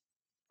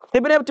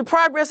 They've been able to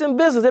progress in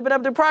business. They've been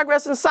able to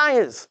progress in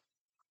science.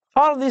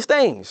 All of these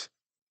things.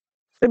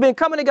 They've been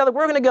coming together,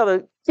 working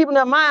together, keeping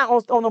their mind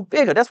on the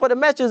bigger. That's what the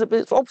message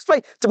is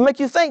to make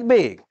you think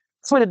big.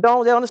 That's what the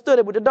domes, they understood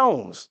it with the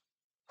domes.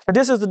 But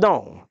this is the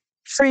dome.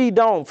 Free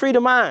dome, free the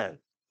mind.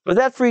 But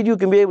that free you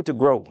can be able to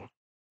grow.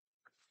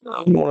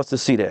 He wants us to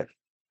see that.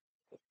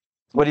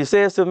 But he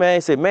says to man,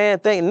 he said, man,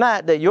 think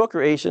not that your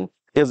creation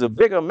is a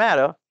bigger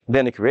matter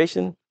than the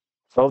creation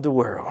of the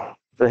world,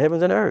 the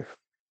heavens and earth.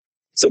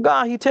 So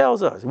God, he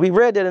tells us, we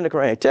read that in the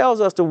Quran,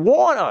 tells us to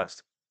warn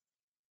us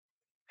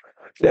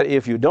that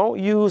if you don't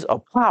use a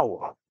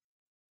power,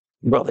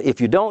 brother, if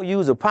you don't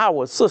use a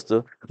power,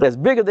 sister, that's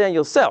bigger than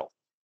yourself,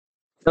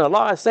 and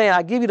Allah is saying,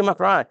 I give you the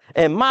Quran,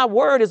 and my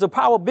word is a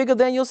power bigger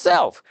than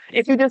yourself,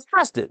 if you just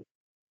trust it.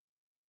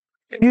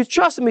 If you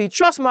trust me,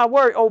 trust my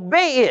word,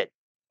 obey it,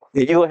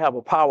 then you'll have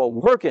a power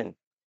working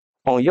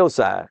on your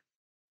side.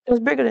 It's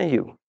bigger than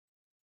you.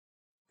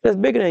 It's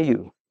bigger than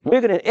you.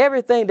 Bigger than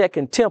everything that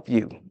can tempt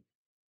you.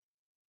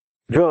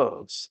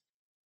 Drugs,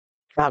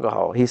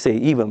 alcohol. He said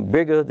even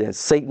bigger than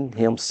Satan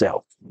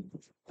himself.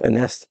 And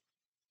that's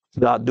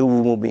God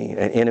will be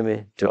an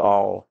enemy to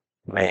all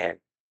man.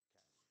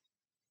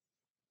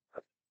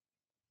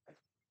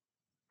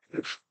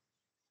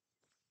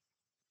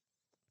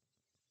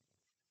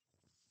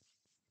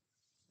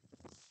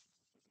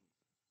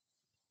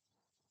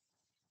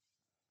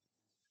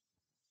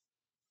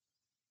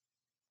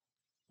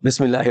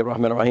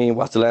 Bismillahirrahmanirrahim.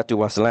 Wassalatu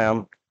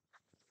wassalam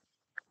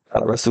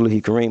ala Rasulihi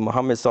Kareem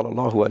Muhammad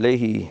sallallahu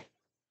alayhi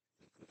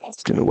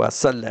wa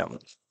sallam.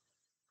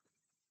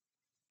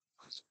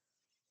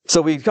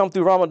 So we come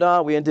through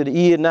Ramadan, we're into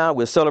the Eid now,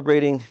 we're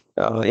celebrating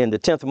in the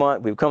 10th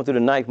month. We've come through the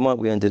 9th month,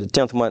 we're into the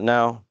 10th month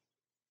now.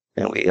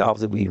 And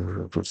we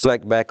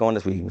reflect back on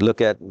this, we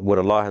look at what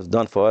Allah has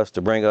done for us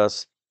to bring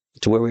us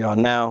to where we are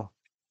now.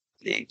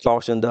 He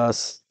cautioned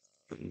us.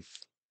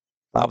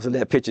 Obviously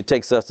that picture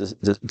takes us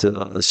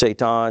to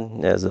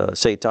Shaitan, as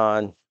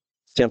Shaitan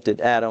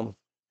tempted Adam.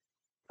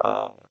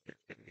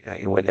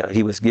 When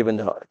he was given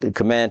the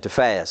command to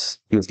fast.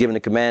 He was given the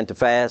command to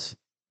fast.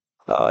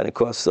 And of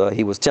course,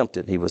 he was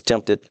tempted. He was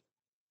tempted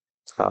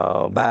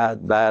by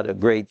the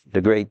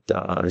great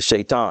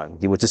Shaitan.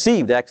 He was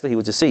deceived. Actually, he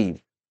was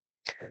deceived.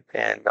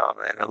 And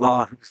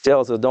Allah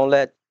tells us, don't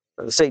let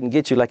Satan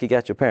get you like he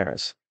got your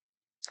parents.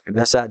 And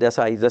that's how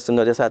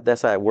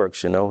it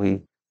works. You know,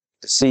 he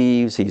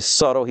deceives. He's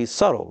subtle.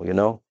 You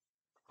know,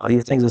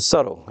 these things are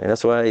subtle, and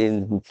that's why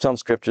in some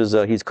scriptures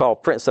he's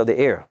called Prince of the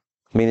Air,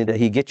 meaning that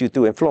he gets you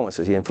through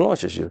influences. He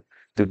influences you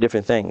through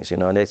different things. You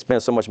know, and they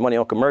spend so much money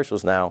on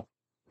commercials now.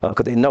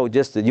 Because they know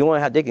just that you want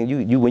to have, they can,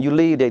 you when you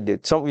leave,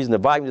 some reason the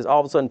volume just all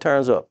of a sudden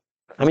turns up.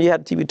 I mean, you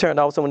have the TV turned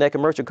off, so when that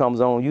commercial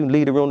comes on, you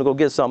leave the room to go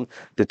get something,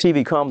 the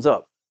TV comes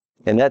up.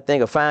 And that thing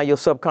will find your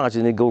subconscious,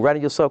 and it go right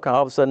in your subconscious.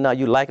 All of a sudden now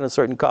you liking a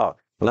certain car,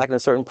 liking a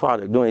certain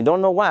product, you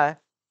don't know why.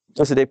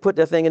 So they put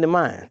that thing in the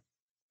mind.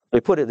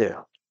 They put it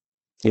there.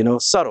 You know,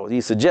 subtle,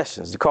 these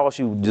suggestions to cause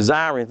you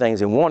desiring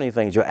things and wanting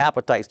things, your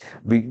appetites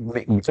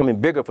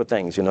becoming bigger for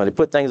things. You know, they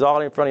put things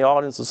all in front of you,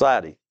 all in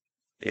society,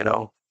 you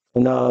know.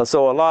 And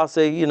so Allah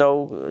say, you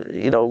know,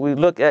 we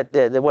look at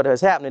what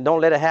has happened, and don't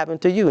let it happen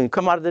to you, and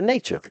come out of the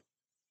nature.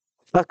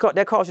 That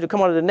calls you to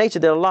come out of the nature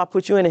that Allah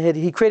put you in and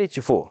He created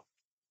you for.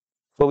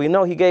 But we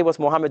know He gave us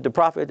Muhammad the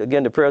Prophet,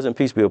 again, the prayers and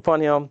peace be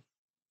upon him.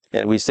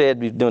 And we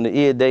said during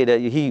the Eid day that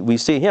we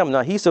see him,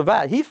 now he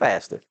survived, he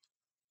fasted.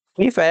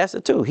 He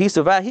fasted too. He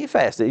survived, he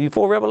fasted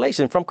before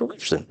revelation from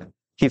corruption.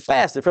 He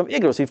fasted from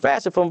ignorance, he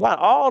fasted from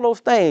violence, all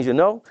those things, you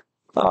know.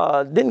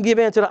 Didn't give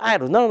in to the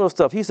idols, none of those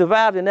stuff. He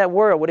survived in that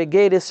world where they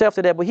gave himself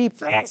to that, but he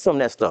fasted from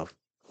that stuff.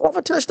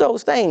 Never touched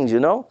those things, you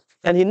know.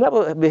 And he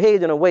never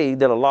behaved in a way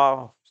that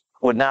Allah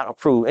would not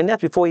approve. And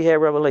that's before he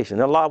had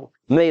revelation. Allah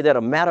made that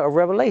a matter of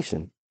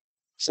revelation.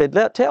 Said,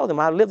 tell them,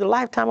 I lived a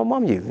lifetime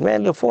among you.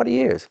 Man lived 40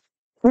 years.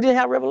 We didn't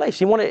have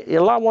revelation.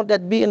 Allah wanted that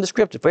to be in the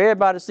scripture for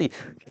everybody to see.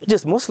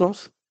 Just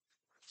Muslims.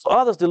 For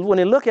others, when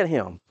they look at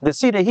him, they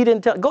see that he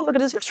didn't tell. Go look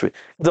at his history.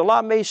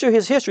 Allah made sure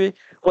his history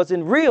was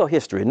in real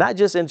history, not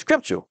just in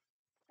scripture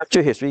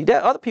history. There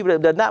are other people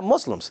that are not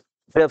Muslims.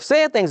 They have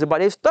said things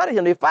about it. They studied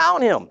him. They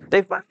found him.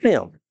 They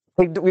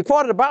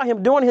recorded about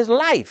him during his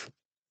life.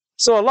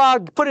 So Allah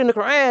put it in the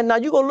Quran. Now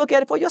you're going to look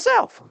at it for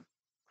yourself.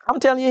 I'm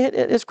telling you,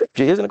 it's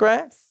scripture. It's in the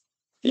Quran.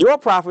 Your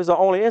prophets are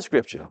only in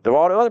scripture. There are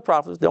all the other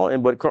prophets,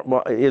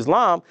 but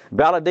Islam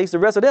validates the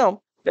rest of them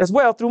as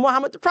well through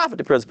Muhammad the Prophet,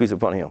 the present peace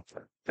upon him.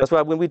 That's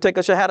why when we take a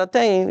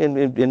shahadatain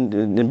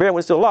and bear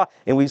witness to Allah,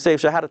 and we say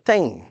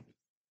shahadatain,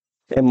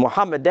 and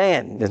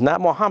Muhammadan, it's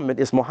not Muhammad,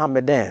 it's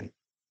Muhammadan.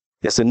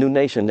 It's a new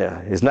nation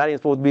there. It's not even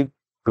supposed to be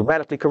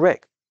grammatically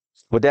correct.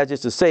 But that's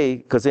just to say,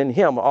 because in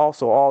him are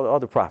also all the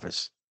other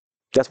prophets.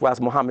 That's why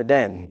it's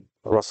Muhammadan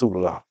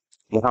Rasulullah.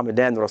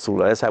 Muhammadan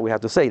Rasulullah. That's how we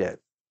have to say that,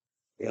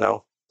 you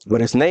know. But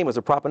his name is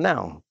a proper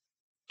noun.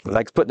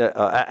 Like putting an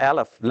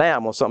aleph,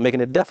 lamb or something,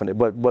 making it definite.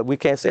 But we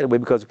can't say it that way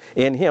because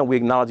in him we're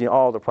acknowledging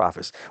all the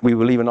prophets. We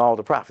believe in all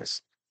the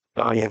prophets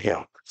in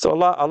him. So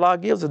Allah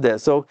gives us that.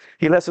 So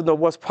he lets us know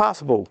what's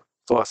possible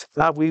for us,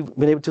 how we've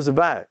been able to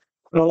survive.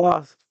 And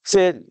Allah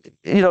said,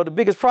 you know, the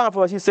biggest problem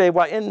for us, he said,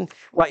 why in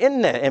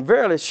that, and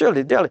verily,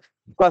 surely, dearly,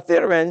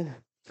 kathiran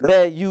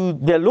la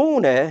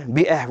yudalluna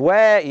bi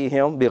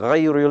ahwa'ihim bi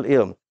ghayril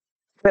ilm.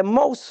 That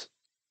most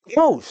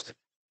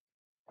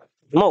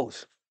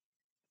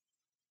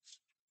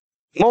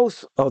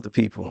of the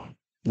people,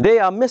 they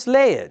are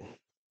misled.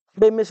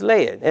 They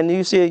misled. And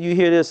you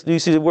hear this, you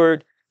see the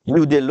word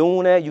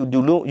yudalluna.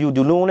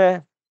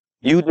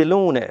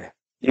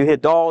 You hear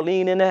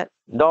darling in that?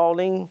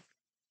 Darling.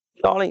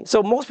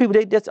 So most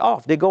people, that's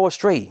off. They go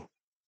astray.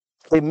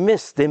 They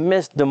miss the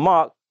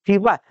mark.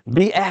 Why?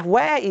 Be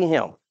ahwa'ihim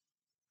him.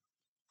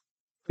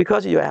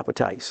 Because of your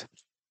appetites,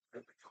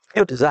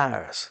 your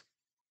desires,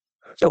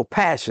 your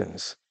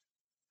passions.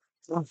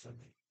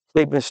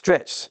 They've been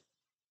stretched.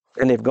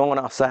 And they've gone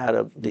outside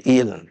of the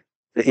ilm.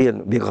 The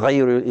ilm,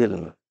 بغير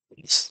ilm.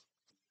 It's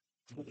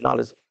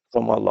knowledge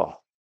from Allah.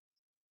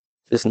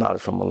 It's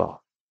knowledge from Allah.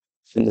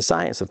 In the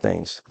science of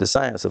things, the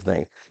science of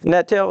things. And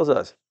that tells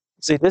us,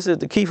 see, this is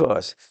the key for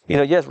us. You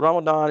know, yes,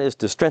 Ramadan is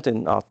to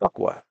strengthen our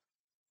taqwa.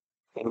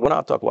 We want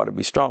our taqwa to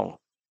be strong.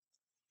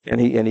 And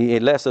he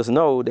lets us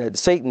know that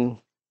Satan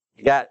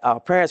got our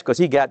parents because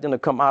he got them to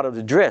come out of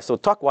the dress. So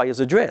taqwa is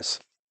a dress.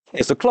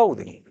 It's a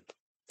clothing.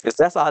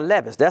 That's our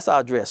levis. That's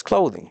our dress,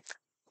 clothing.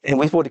 And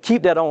we're supposed to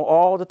keep that on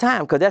all the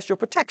time because that's your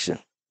protection.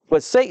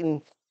 But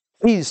Satan,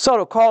 he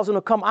sort of calls them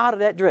to come out of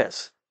that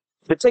dress,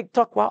 to take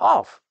taqwa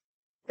off.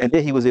 And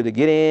then he was able to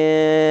get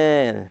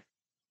in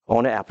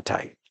on the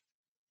appetite.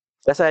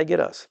 That's how he get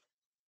us.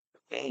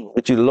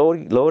 But you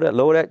load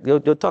that your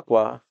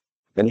taqwa,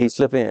 and he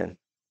slip in.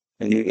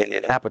 And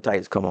the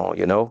appetites come on,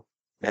 you know.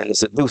 And the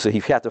seducer, he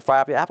had to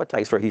fire up your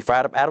appetites first. He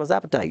fired up Adam's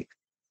appetite.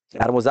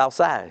 Adam was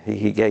outside.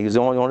 He was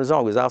only on his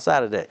own. He was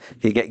outside of that.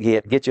 He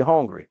had to get you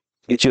hungry,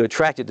 get you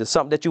attracted to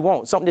something that you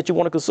want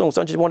to consume,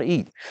 something that you want to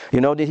eat.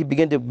 You know, then he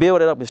began to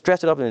build it up and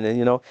stretch it up, and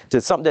you know, to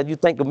something that you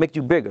think will make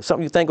you bigger,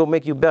 something you think will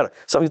make you better,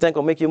 something you think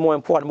will make you more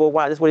important, more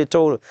wise. That's what he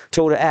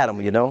told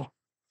Adam, you know,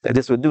 that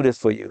this would do this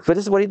for you. But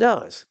this is what he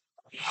does.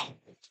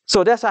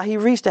 So that's how he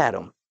reached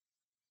Adam.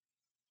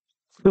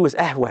 Through his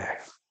ahwar.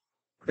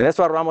 And that's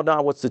why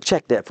Ramadan was to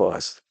check that for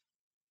us,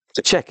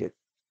 to check it.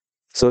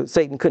 So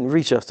Satan couldn't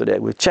reach us to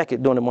that. We'll check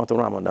it during the month of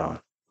Ramadan.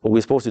 But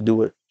we're supposed to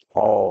do it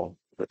all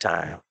the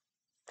time.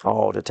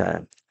 All the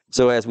time.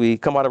 So as we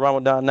come out of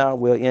Ramadan now,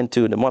 we're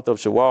into the month of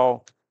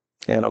Shawwal.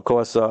 And of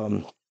course,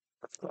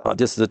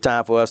 this is the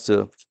time for us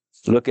to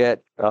look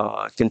at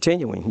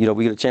continuing. You know,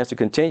 we get a chance to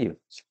continue.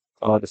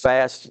 The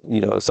fast,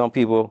 you know, some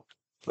people,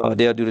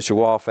 they'll do the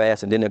Shawwal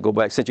fast and then they'll go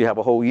back. Since you have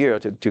a whole year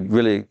to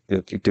really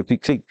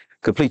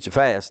complete your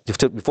fast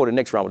before the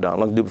next Ramadan.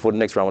 Long to do before the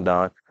next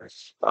Ramadan.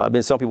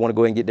 Then some people want to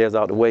go ahead and get theirs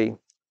out of the way.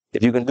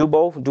 If you can do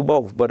both, do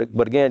both. But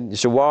again, the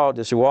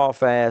Shawwal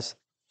fast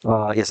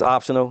is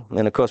optional.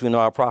 And of course, we know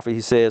our prophet.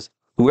 He says,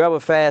 whoever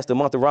fasts the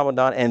month of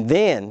Ramadan and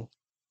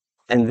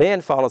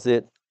then follows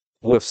it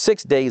with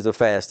 6 days of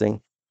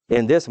fasting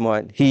in this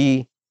month,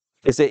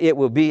 it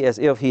will be as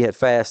if he had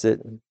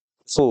fasted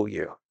full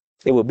year.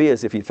 It will be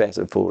as if he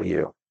fasted full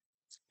year.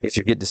 If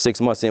you get the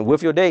 6 months in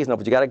with your days, no,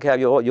 but you got to have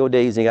your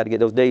days, and you got to get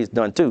those days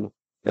done too,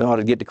 in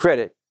order to get the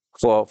credit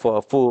for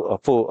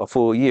a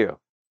full year.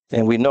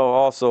 And we know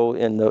also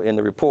in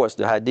the reports,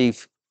 the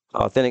hadith,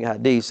 authentic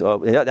hadiths,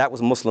 that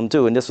was Muslim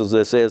too. And this was,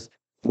 it says,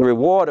 the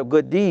reward of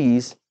good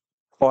deeds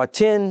are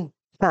 10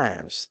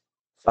 times,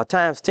 or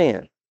times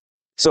 10.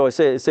 So it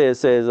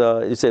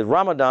says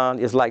Ramadan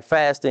is like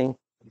fasting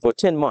for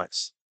 10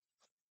 months.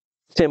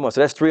 10 months.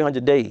 So that's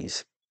 300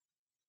 days.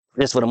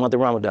 That's for the month of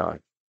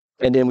Ramadan.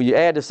 And then when you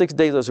add the 6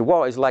 days of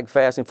Shawwal, it's like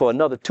fasting for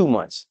another 2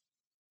 months.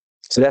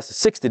 So that's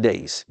 60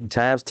 days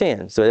times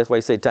 10. So that's why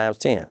you say times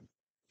 10.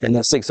 And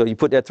that's 6. So you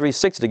put that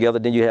 360 together,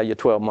 then you have your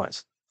 12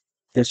 months.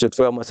 That's your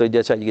 12 months. So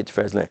that's how you get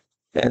your fast length.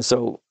 And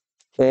so,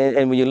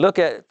 and when you look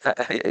at,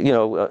 you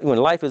know, when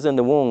life is in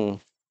the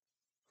womb,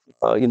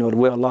 you know, the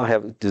way Allah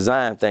have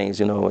designed things,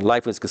 you know, when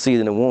life is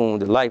conceived in the womb,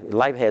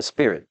 life has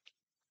spirit.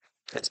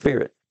 It's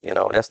spirit. You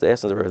know, that's the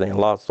essence of everything.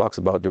 Allah talks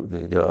about the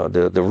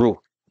ruh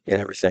and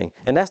everything.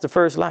 And that's the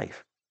first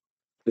life.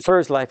 The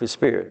first life is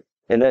spirit.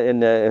 And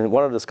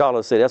one of the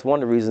scholars said that's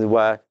one of the reasons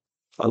why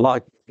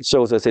Allah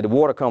shows us that the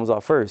water comes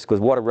off first, because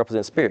water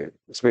represents spirit,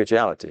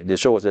 spirituality. It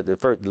shows us that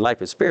the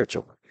life is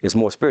spiritual. It's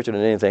more spiritual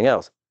than anything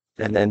else.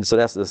 And so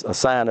that's a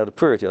sign of the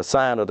purity. A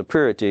sign of the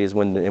purity is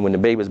when the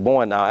baby is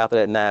born now, after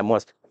that 9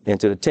 months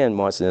into the 10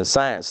 months. And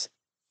science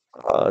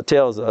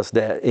tells us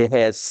that it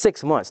has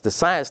 6 months. The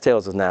science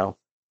tells us now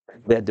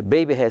that the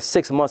baby has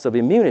 6 months of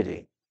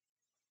immunity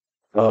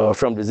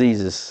from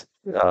diseases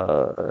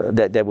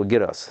that will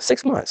get us.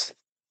 6 months,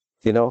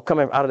 you know,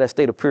 coming out of that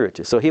state of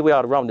purity. So here we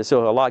are, Ramadan.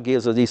 So Allah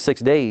gives us these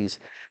 6 days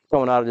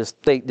coming out of this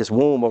state, this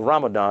womb of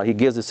Ramadan. He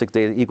gives us 6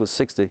 days, equals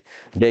 60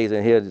 days.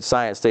 And here the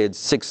science said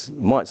 6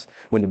 months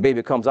when the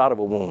baby comes out of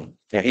a womb.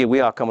 And here we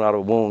are coming out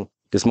of a womb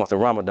this month of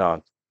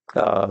Ramadan.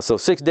 So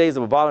 6 days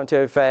of a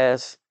voluntary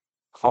fast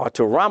are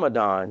to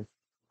Ramadan.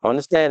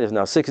 Understand this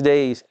now. 6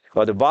 days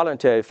of the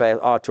voluntary fast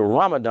are to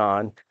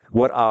Ramadan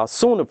what our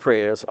sunnah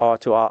prayers are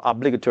to our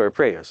obligatory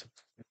prayers.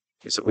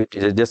 So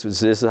this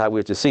is how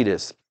we're to see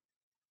this.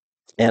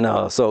 And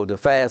so the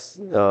fast,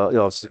 you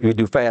know, we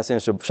do fast in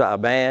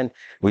Sha'ban,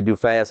 we do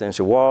fast in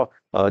Shawwal.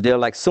 They're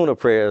like sunnah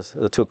prayers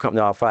to accompany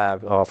our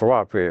 5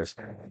 Farah prayers.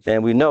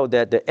 And we know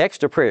that the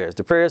extra prayers,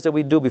 the prayers that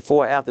we do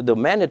before and after the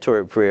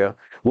mandatory prayer,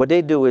 what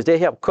they do is they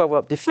help cover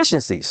up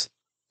deficiencies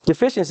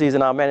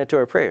in our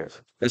mandatory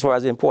prayers. That's why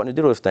it's important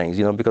to do those things,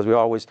 you know, because we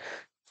always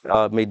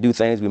may do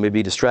things, we may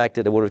be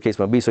distracted, or whatever the case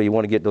might be. So you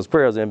want to get those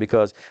prayers in,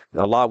 because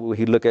Allah will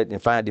look at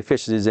and find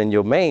deficiencies in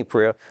your main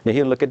prayer, then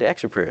he'll look at the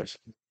extra prayers.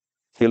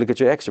 He'll look at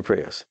your extra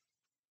prayers.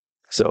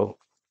 So,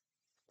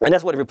 and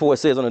that's what the report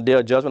says on the day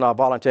of judgment. Our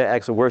voluntary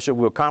acts of worship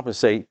will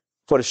compensate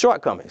for the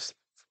shortcomings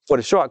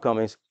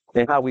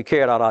in how we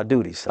carried out our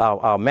duties,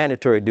 our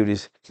mandatory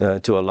duties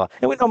to Allah.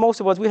 And we know most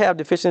of us, we have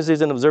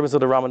deficiencies in observance of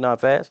the Ramadan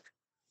fast.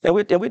 And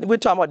we're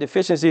talking about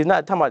deficiencies,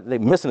 not talking about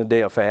like missing a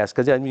day of fast,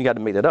 because you got to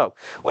make that up.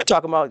 We're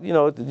talking about, you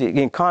know,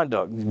 in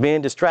conduct,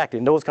 being distracted,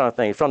 and those kind of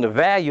things, from the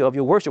value of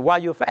your worship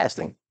while you're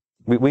fasting.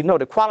 We know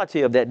the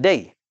quality of that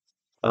day.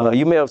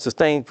 You may have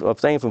abstained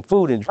from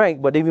food and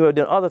drink, but then you have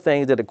done other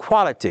things that the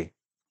quality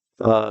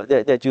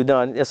that you've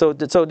done. And so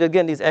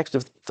again, these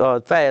extra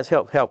fasts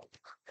help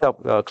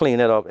clean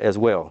that up as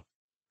well.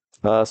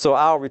 So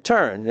our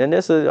return, and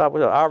this is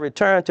our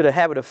return to the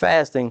habit of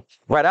fasting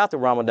right after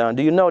Ramadan.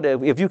 Do you know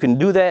that if you can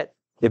do that,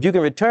 if you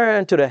can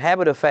return to the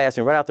habit of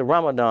fasting right after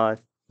Ramadan,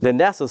 then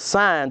that's a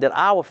sign that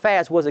our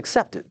fast was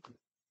accepted.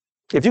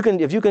 If you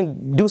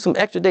can do some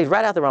extra days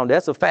right after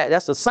Ramadan,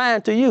 that's a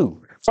sign to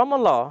you from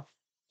Allah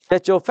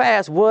that your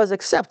fast was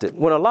accepted.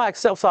 When Allah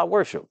accepts our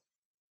worship,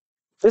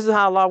 this is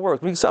how Allah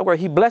works.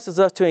 He blesses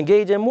us to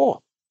engage in more,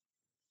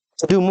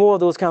 to do more of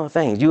those kind of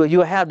things.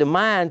 You have the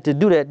mind to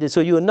do that,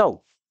 so you'll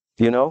know.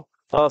 You know,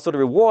 so the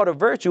reward of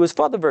virtue is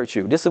for the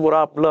virtue. This is what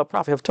our beloved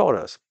Prophet have taught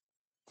us.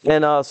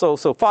 And so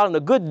following a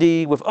good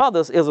deed with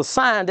others is a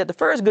sign that the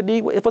first good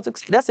deed,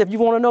 that's if you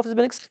want to know if it's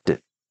been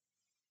accepted.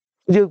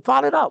 You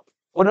follow it up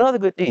with another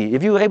good deed.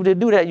 If you're able to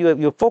do that,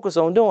 you're focused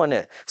on doing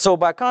that. So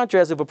by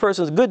contrast, if a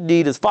person's good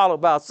deed is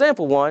followed by a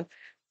sinful one,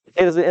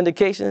 it is an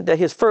indication that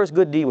his first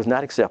good deed was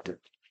not accepted.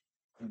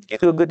 You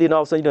do a good deed and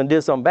all of a sudden you done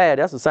did something bad,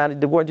 that's a sign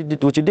that what you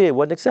did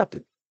wasn't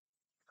accepted.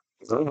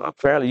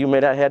 Apparently, you may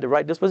not have had the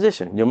right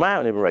disposition. Your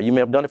mind wasn't right. You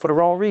may have done it for the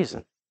wrong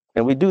reason.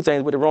 And we do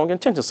things with the wrong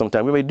intention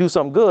sometimes. We may do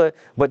something good,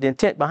 but the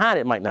intent behind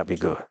it might not be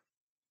good.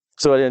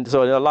 So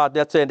a lot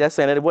that's saying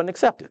that it wasn't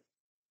accepted.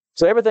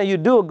 So everything you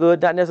do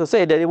good, not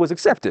necessarily that it was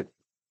accepted.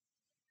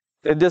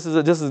 And this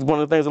is one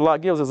of the things Allah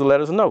gives us to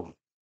let us know.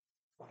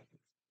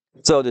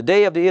 So the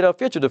day of the Eid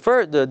al-Fitr,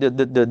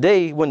 the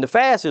day when the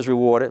fast is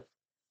rewarded,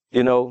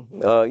 you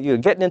know, you're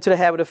getting into the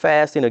habit of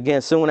fasting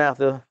again soon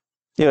after.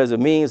 You know, as a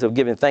means of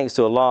giving thanks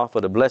to Allah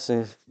for the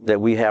blessings that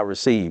we have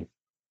received.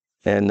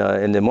 And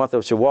in the month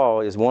of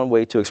Shawwal is one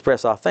way to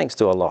express our thanks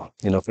to Allah,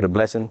 you know, for the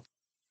blessing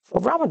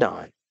of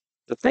Ramadan.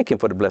 To thank Him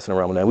for the blessing of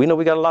Ramadan. We know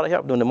we got a lot of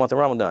help during the month of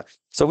Ramadan.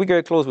 So we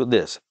get close with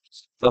this.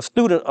 A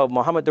student of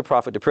Muhammad the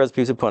Prophet, the praise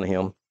peace upon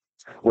him,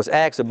 was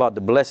asked about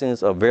the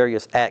blessings of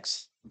various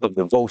acts of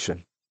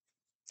devotion.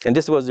 And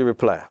this was the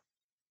reply.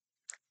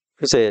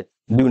 He said,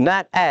 do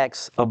not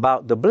ask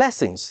about the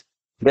blessings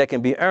that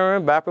can be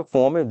earned by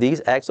performing these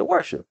acts of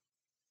worship.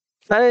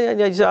 Now,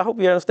 I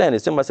hope you understand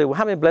this. Somebody say, well,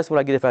 how many blessings will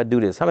I get if I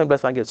do this? How many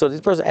blessings will I get? So this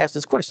person asked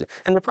this question.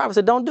 And the Prophet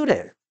said, don't do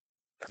that.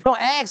 Don't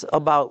ask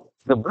about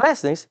the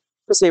blessings.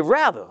 He said,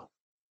 rather,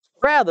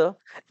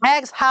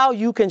 ask how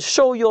you can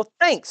show your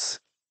thanks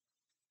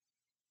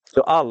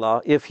to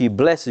Allah if He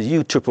blesses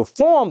you to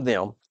perform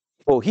them,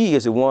 for He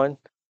is the one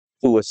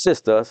who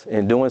assists us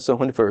in doing so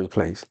in the first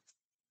place.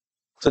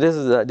 So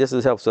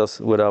this helps us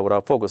with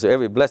our focus. So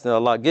every blessing that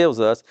Allah gives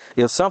us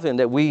is something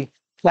that we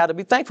have to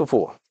be thankful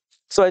for.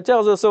 So it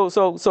tells us,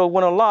 so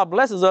when Allah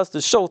blesses us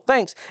to show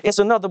thanks, it's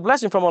another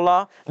blessing from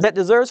Allah that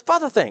deserves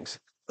further thanks.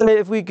 And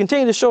if we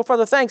continue to show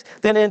further thanks,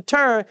 then in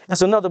turn,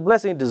 it's another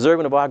blessing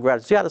deserving of our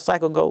gratitude. See how the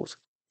cycle goes?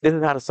 This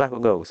is how the cycle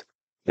goes.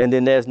 And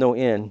then there's no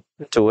end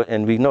to it.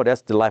 And we know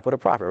that's the life of the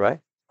prophet, right?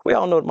 We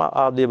all know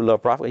our dear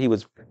beloved prophet. He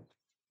was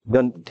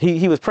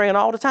praying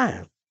all the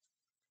time.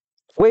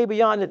 Way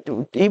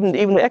beyond even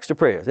the extra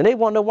prayers. And they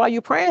want to know why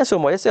you're praying so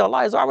much. They say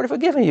Allah has already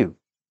forgiven you.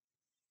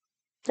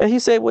 And he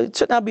said, well, it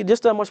should not be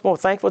just that much more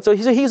thankful. So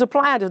he said, he's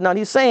applying this now.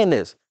 He's saying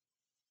this.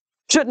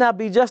 Should not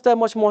be just that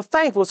much more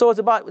thankful. So it's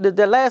about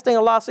the last thing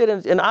Allah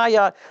said in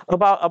ayah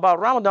about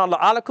Ramadan,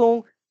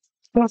 la'alakum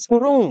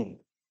taskurun.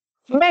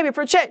 Maybe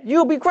protect,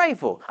 you'll be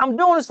grateful. I'm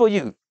doing this for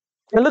you.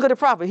 And look at the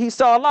prophet. He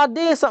saw Allah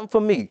did something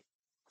for me.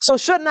 So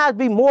shouldn't I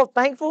be more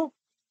thankful?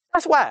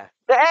 That's why.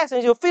 They're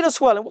asking, your feet are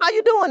swelling. Why are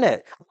you doing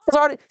that?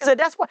 He said,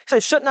 that's why. He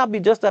said, shouldn't I be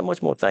just that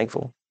much more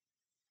thankful?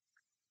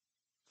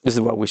 This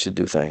is why we should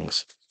do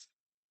things.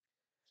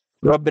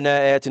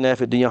 ربنا آتنا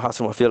في الدنيا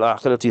حسنة وفي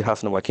الآخرة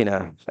حسنة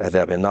وقنا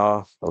عذاب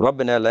النار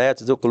ربنا لا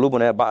تزغ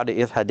قلوبنا بعد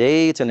إذ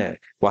هديتنا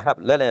وهب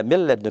لنا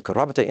من لدنك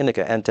رحمة إنك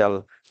أنت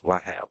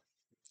الوهاب.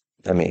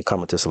 آمين.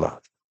 Come to Salah.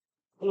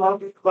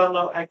 Allahu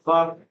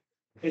Akbar.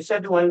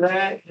 Ashhadu an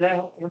la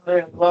ilaha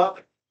illallah.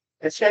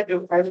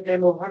 Ashhadu anna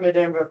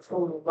Muhammadan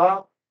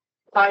Rasulullah.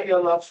 Hayya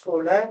ala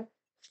salah.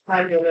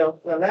 Hayya ala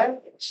salah.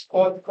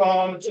 Qad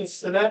qamatis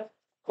salah.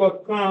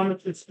 Qad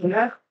qamatis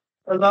salah.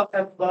 Allah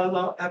Akbar,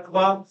 Allah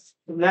Akbar,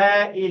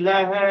 La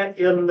ilaha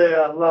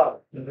illallah.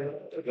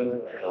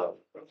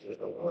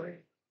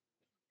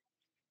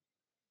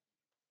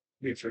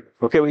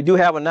 Okay, we do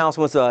have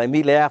announcements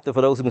immediately after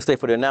for those who can stay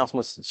for the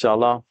announcements,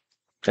 inshallah.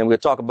 And we'll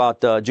talk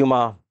about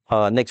Jumah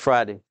next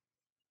Friday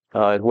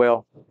as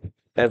well.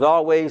 As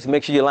always,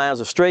 make sure your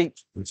lines are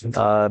straight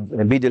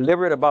and be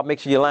deliberate about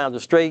making sure your lines are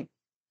straight.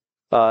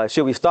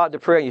 Should we start the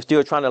prayer and you're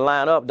still trying to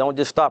line up, don't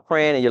just stop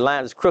praying and your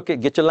line is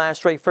crooked. Get your line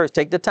straight first.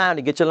 Take the time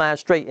to get your line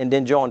straight and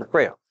then join the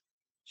prayer.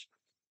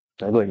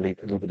 I'll go ahead and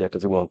leave it there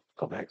because it won't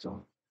come back.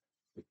 So,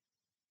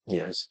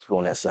 yeah, it's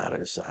on that side of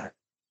the side.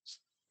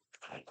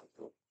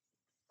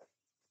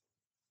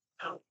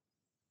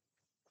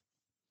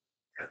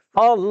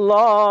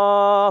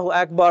 Allahu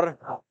Akbar.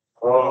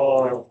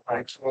 Oh,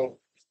 Akbar.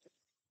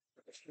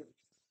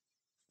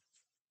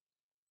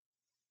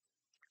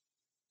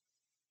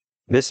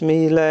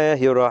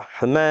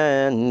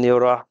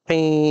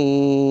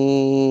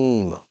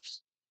 Bismillahirrahmanirrahim.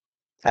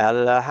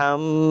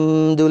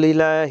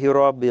 Alhamdulillahi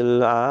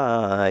Rabbil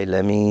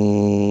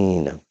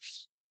Alamin.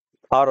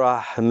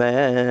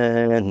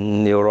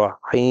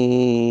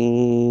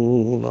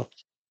 Ar-Rahmanir-Rahim.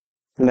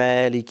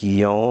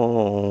 Maliki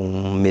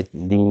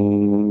Yawmiddin.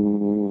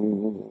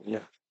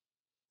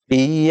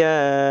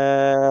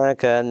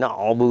 Iyyaka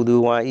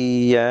na'budu wa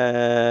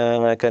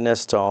iyyaka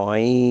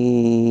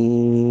nasta'in.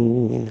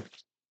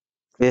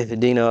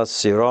 اهدنا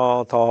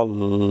الصراط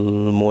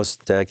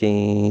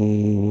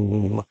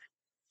المستقيم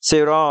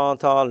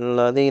صراط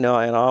الذين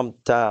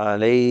أنعمت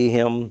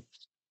عليهم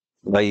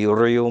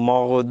غير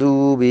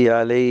المغضوب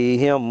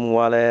عليهم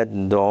ولا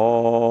الضالين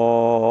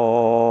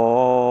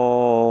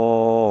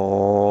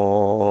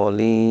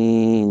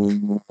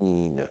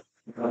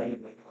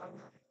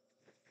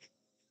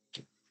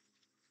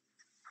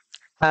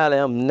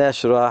ألم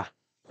نشرح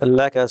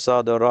لك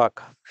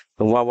صدرك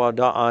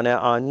ووضعنا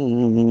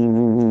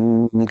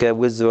عنك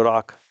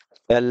وزرك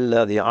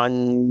الذي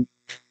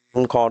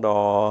أنقض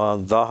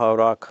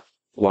ظهرك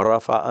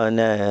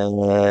ورفعنا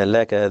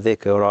لك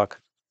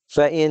ذكرك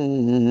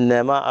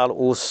فإن مع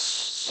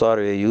العسر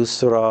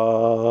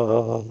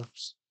يسرا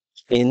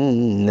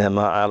إن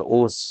مع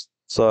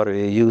العسر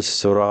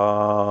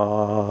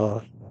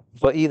يسرا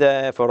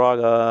فإذا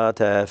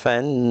فرغت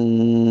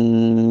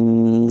فانصب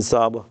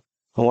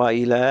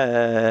وإلى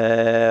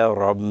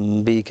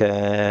ربك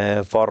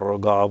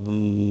فارغب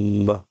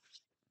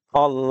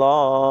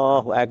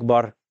الله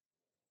أكبر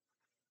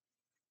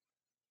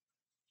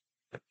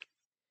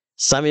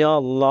سمع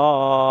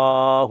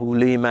الله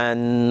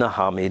لمن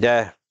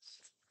حمده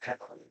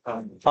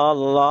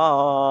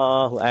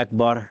الله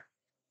أكبر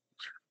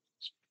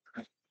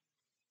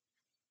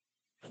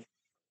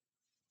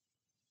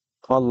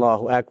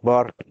الله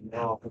أكبر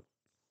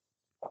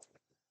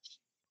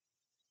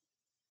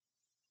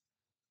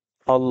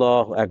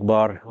الله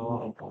أكبر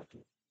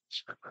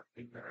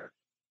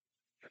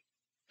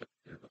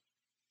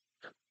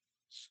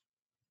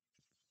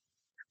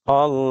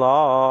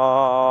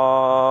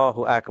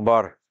الله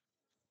أكبر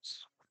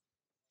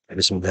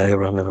بسم الله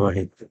الرحمن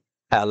الرحيم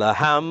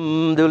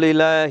الحمد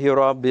لله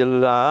رب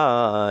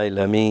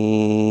العالمين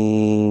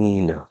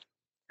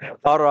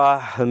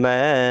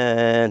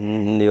الرحمن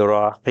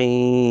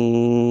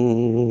الرحيم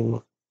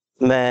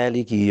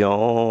مالك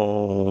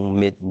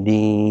يوم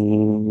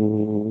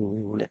الدين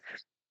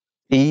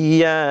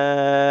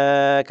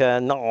إياك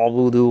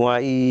نعبد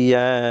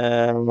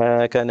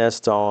وإياك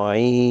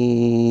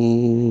نستعين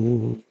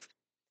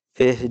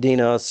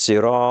اهدنا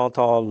الصراط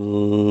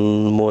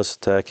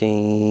المستقيم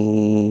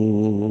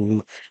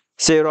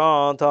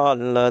صراط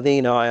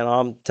الذين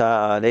أنعمت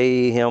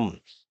عليهم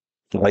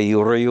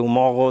غير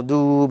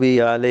المغضوب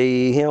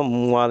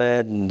عليهم ولا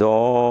الضالين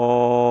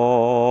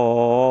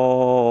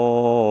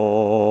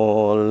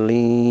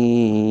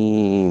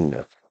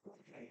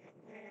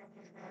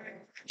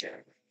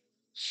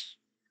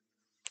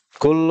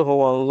قل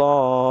هو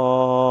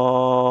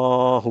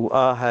الله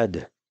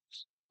أحد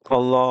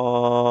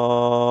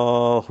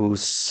الله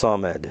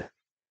الصمد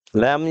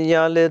لم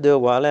يلد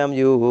ولم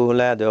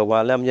يولد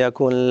ولم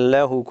يكن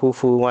له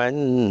كفوا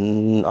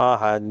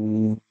أحد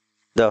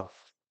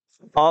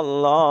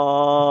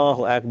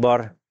الله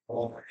أكبر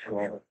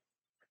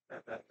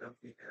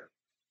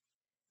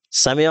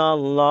سمع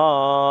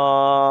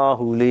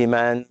الله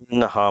لمن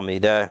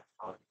حمده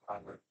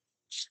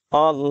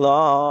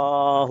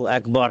الله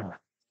أكبر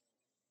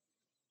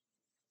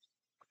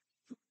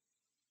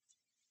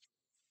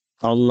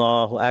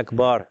الله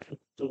أكبر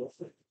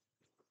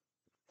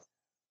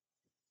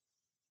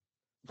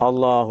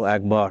الله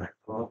أكبر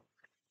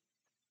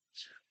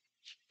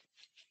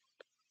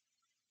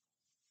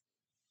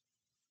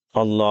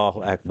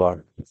الله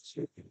أكبر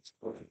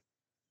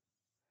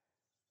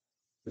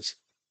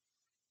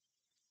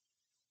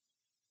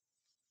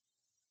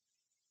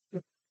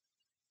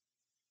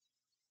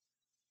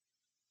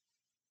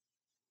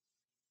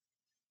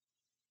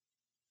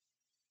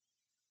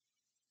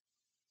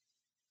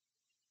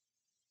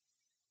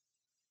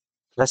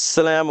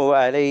السلام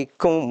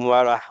عليكم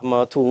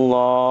ورحمة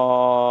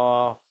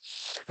الله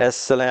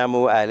السلام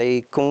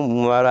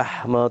عليكم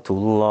ورحمة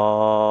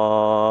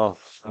الله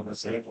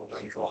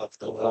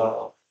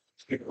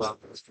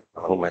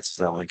اللهم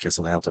السلام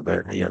عليكم ورحمة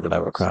الله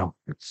وبركاته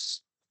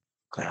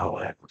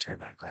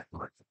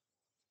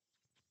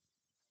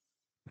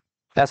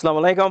Assalamu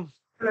alaikum.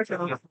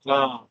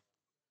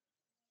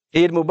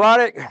 Eid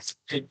Mubarak.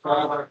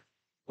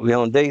 We're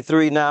on day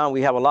 3 now.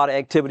 We have a lot of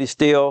activity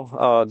still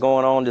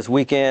going on this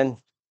weekend.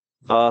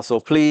 So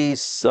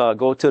please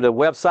go to the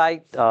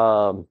website,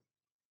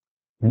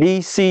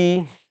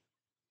 BC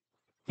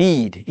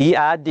Eid,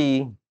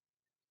 E-I-D,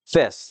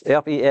 Fest,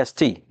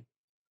 F-E-S-T,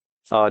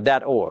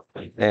 .org,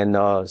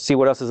 and see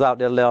what else is out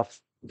there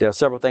left. There are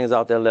several things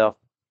out there left.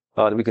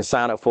 that we can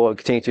sign up for,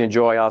 continue to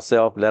enjoy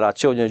ourselves, let our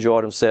children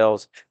enjoy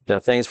themselves. There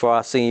are things for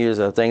our seniors,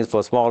 there are things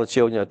for smaller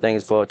children, there are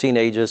things for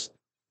teenagers,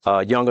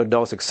 young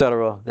adults,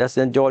 etc. Let's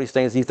enjoy these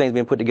things. These things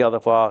being put together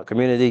for our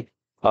community.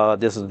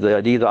 These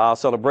are our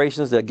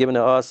celebrations that are given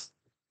to us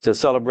to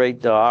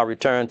celebrate our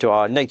return to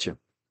our nature.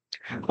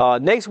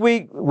 Next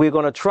week, we're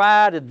going to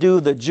try to do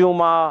the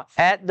Jumah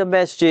at the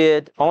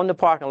MASJID on the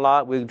parking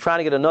lot. We're trying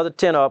to get another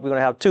tent up. We're going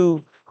to have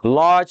 2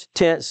 large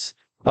tents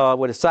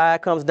where the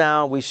side comes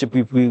down.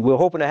 We're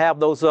hoping to have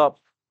those up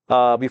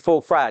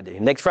before Friday,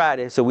 next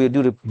Friday. So we'll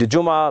do the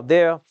Jumah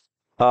there,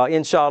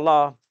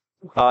 inshallah,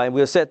 and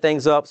we'll set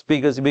things up.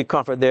 Speakers will be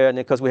comfort there, and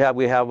because we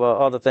have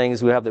other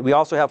things. We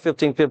also have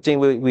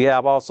 1515. We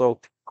have also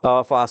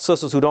for our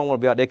sisters who don't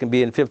want to be out, they can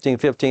be in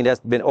 1515.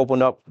 That's been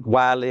opened up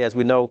widely, as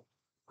we know.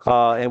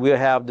 And we'll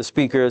have the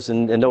speakers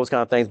and those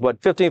kind of things. But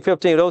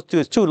 1515, those two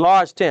is 2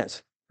 large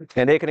tents,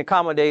 and they can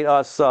accommodate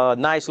us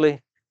nicely.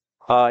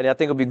 And I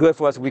think it'll be good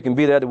for us if we can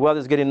be there. The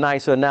weather's getting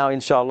nicer now,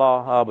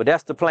 inshallah. But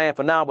that's the plan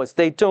for now. But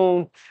stay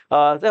tuned.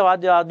 Our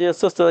dear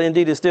sister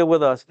Ndidi is still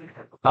with us.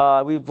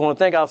 We want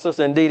to thank our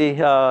sister Ndidi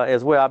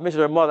as well. I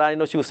mentioned her mother. I didn't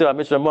know she was still. I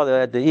mentioned her mother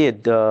at the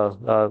Eid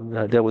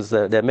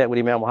that met with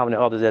Imam Muhammad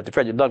and others at the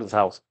Frederick Douglass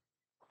house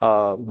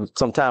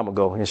some time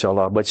ago,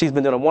 inshallah. But she's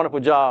been doing a wonderful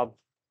job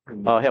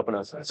helping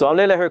us. So I'm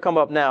going to let her come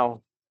up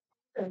now.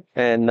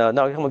 And no, I'm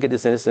going to get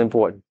this in. This is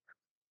important.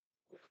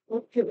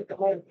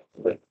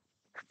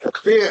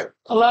 Fear.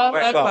 Allahu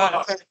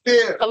Akbar.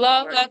 Fear.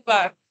 Allahu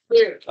Akbar.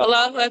 Fear.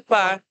 Allahu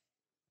Akbar.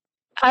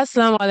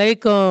 Assalamu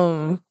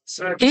alaikum.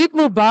 Eid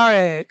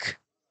Mubarak.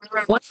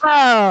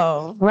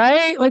 Wow.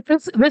 Right? Like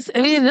this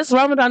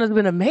Ramadan has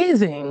been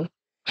amazing.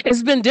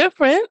 It's been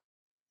different,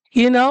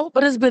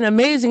 but it's been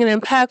amazing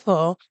and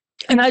impactful.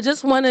 And I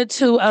just wanted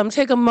to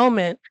take a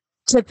moment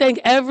to thank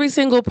every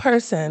single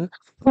person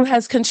who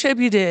has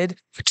contributed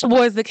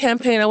towards the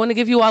campaign. I want to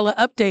give you all an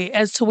update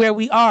as to where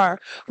we are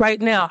right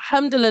now.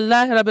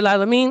 Alhamdulillah Rabbil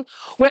Alameen,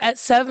 we're at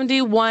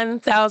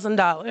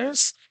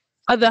 $71,000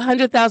 of the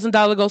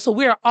 $100,000 goal. So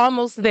we are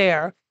almost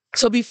there.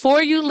 So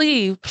before you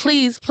leave,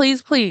 please,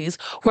 please, please,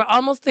 we're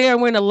almost there.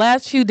 We're in the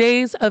last few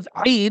days of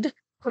Eid,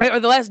 right? Or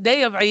the last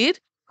day of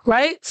Eid,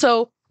 right?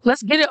 So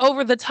let's get it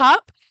over the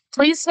top.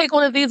 Please take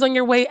one of these on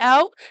your way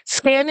out,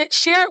 scan it,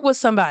 share it with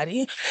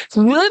somebody.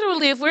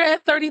 Literally, if we're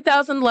at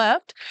 30,000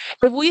 left,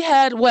 if we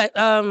had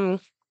 5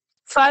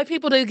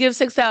 people to give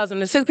 6,000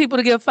 and 6 people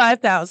to give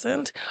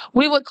 5,000,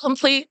 we would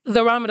complete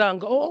the Ramadan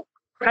goal,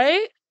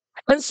 right?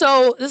 And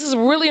so this is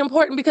really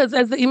important because,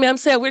 as the Imam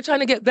said, we're trying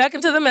to get back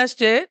into the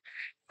masjid.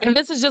 And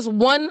this is just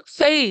one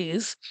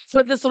phase.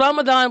 For this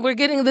Ramadan, we're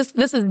getting this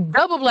is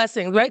double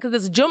blessings, right? Because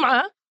it's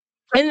Jum'ah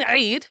and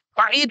Eid,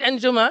 or Eid and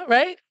Jum'ah,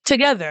 right?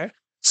 Together.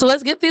 So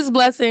let's get these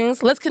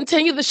blessings. Let's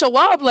continue the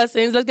Shawwal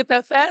blessings. Let's get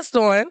that fast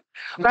on,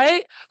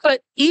 right?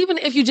 But even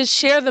if you just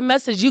share the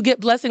message, you get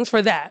blessings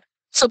for that.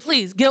 So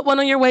please get one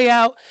on your way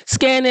out,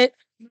 scan it,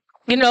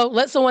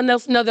 let someone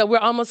else know that we're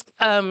almost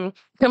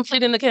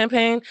completing the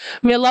campaign.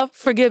 May Allah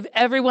forgive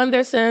everyone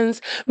their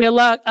sins. May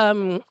Allah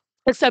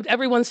accept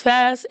everyone's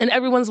fast and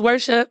everyone's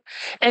worship.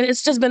 And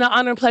it's just been an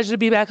honor and pleasure to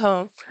be back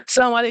home.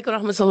 Assalamu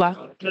alaikum wa rahmatullah.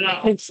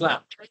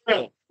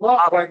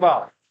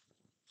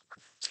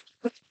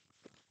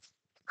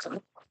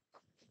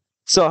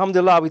 So,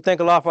 alhamdulillah, we thank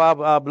Allah for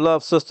our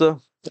beloved sister.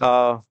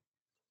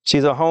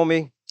 She's a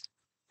homie,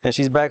 and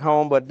she's back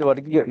home. But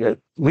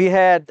we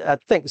had, I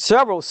think,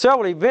 several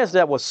events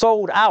that were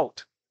sold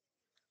out.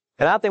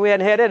 And I think we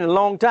hadn't had that in a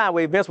long time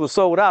where events were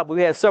sold out. But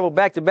we had several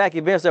back-to-back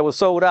events that were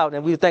sold out.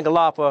 And we thank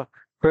Allah for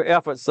her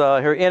efforts,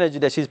 her energy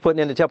that she's putting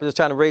into helping us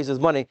trying to raise this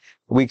money.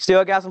 We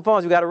still got some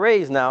funds we got to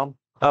raise now.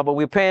 But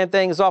we're paying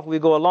things off as we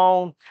go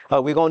along.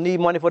 We're going to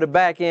need money for the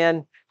back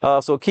end.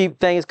 So keep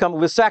things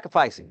coming. We're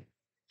sacrificing.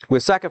 We're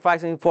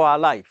sacrificing for our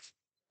life,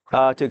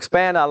 to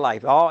expand our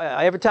life.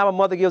 Every time a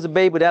mother gives a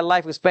baby, that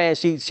life expands.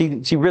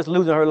 She risks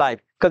losing her life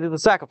because it's a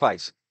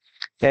sacrifice.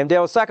 And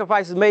there were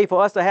sacrifices made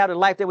for us to have the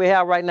life that we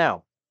have right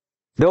now.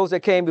 Those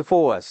that came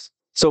before us.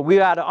 So we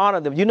are to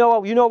honor them. You know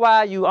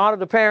why you honor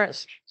the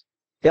parents?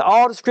 Yeah,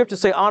 all the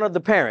scriptures say honor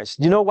the parents.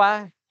 You know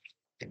why?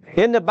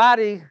 In the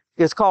body,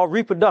 it's called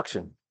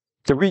reproduction.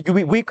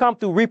 We come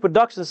through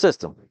reproduction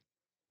system.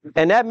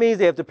 And that means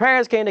that if the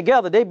parents came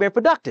together, they've been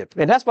productive.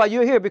 And that's why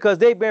you're here, because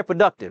they've been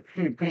productive.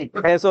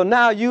 And so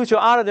now you should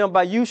honor them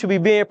by you should be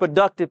being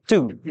productive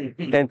too.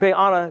 And pay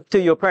honor to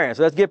your parents.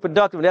 So let's get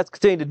productive and let's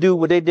continue to do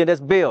what they did. Let's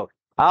build.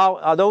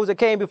 Those that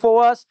came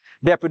before us,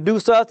 that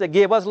produced us, that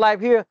gave us life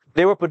here,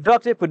 they were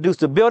productive,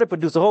 produced a building,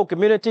 produced a whole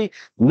community,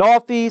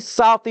 northeast,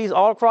 southeast,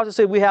 all across the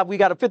city. We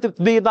got a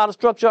 $50 billion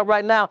structure up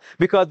right now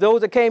because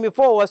those that came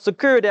before us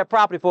secured that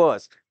property for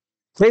us.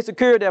 They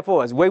secured that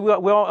for us. We're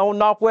on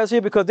Northwest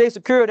here because they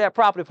secured that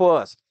property for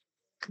us.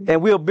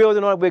 And we're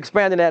building on it, we're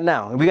expanding that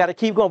now. And we got to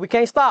keep going. We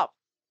can't stop.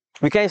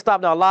 We can't stop.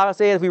 Now, Allah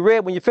says, we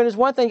read, when you finish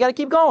one thing, you got to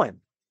keep going.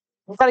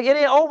 We got to get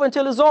it over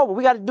until it's over.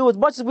 We got to do as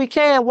much as we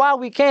can while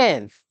we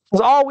can.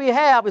 Because all we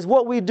have is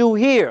what we do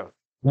here.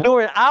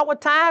 During our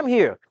time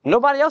here.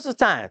 Nobody else's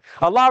time.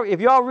 Allah, if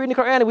y'all reading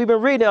the Quran and we've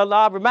been reading it,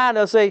 Allah remind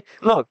us, say,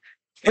 look,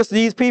 it's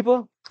these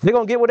people. They're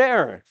going to get what they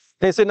earn.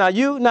 They said, now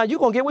you going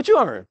to get what you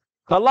earn.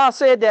 Allah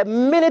said that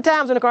many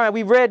times in the Quran.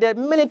 We've read that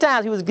many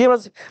times. He was giving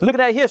us, look at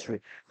that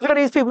history. Look at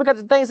these people. Look at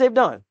the things they've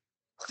done.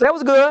 So that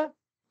was good.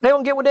 They're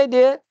going to get what they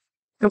did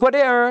and what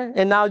they earned.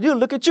 And now you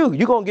look at you.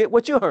 You're going to get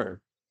what you earn.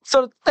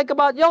 So think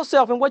about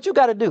yourself and what you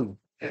got to do.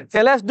 And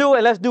let's do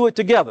it. Let's do it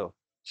together. All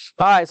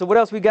right. So what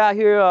else we got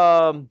here?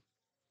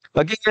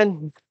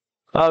 Again,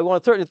 we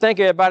want to thank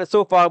everybody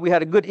so far. We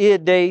had a good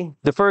Eid day,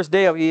 the first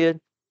day of Eid.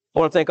 I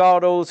want to thank all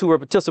those who were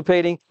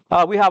participating.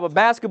 We have a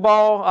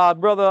basketball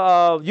brother,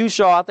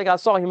 Ushaw. I think I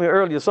saw him here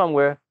earlier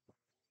somewhere.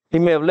 He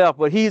may have left,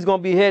 but he's going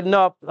to be heading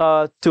up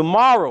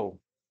tomorrow.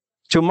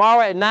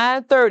 Tomorrow at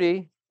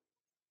 9:30.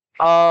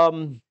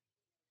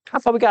 I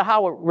thought we got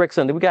Howard Rec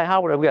Center. We got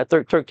Howard. We got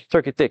Turkey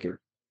Thicket.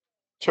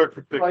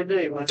 Turkey Thicket. Right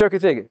there, man. Turkey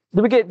Thicket.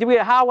 Did we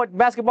get Howard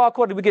basketball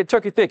court? Did we get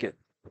Turkey Thicket?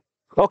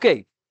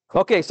 Okay.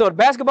 Okay. So the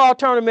basketball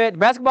tournament,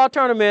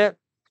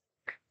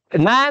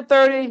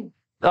 9:30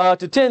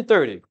 to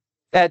 10:30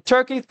 at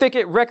Turkey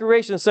Thicket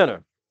Recreation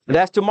Center.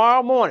 That's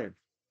tomorrow morning.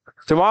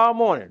 Tomorrow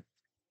morning.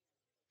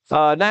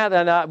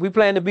 We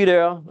plan to be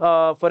there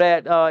for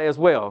that as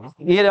well.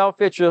 Eid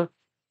al-Fitr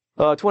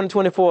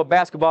 2024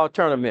 basketball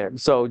tournament.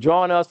 So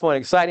join us for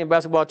an exciting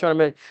basketball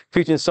tournament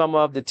featuring some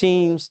of the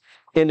teams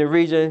in the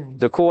region.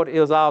 The court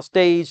is our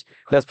stage.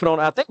 Let's put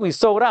on. I think we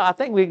sold out. I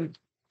think we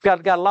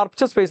got a lot of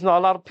participation. A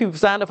lot of people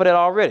signed up for that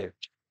already.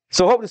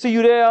 So hope to see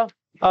you there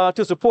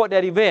to support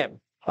that event.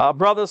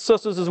 Brothers,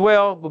 sisters as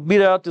well will be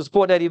there to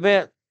support that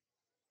event.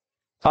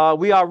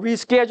 We are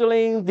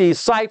rescheduling the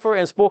cipher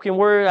and spoken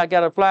word. I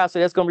got a flyer, so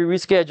that's going to be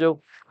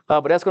rescheduled.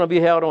 But that's going to be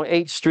held on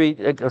 8th Street.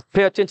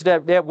 Pay attention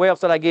to that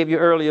website I gave you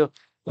earlier,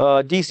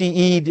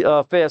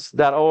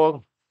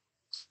 dceedfest.org.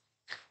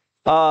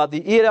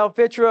 The Eid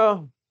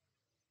al-Fitr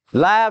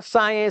live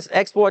science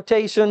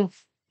exportation,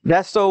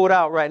 that's sold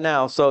out right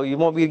now. So you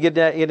won't be able to get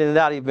that in and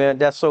out event.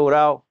 That's sold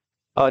out.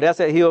 That's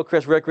at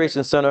Hillcrest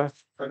Recreation Center.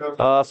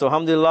 So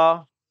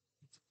alhamdulillah.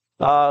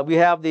 We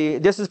have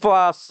this is for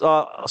our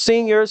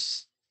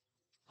seniors.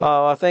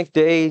 I think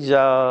the age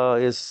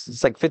is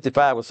like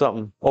 55 or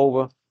something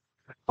over.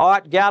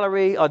 Art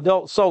Gallery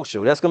Adult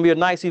Social. That's going to be a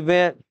nice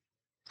event.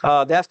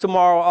 That's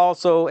tomorrow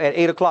also at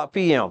 8:00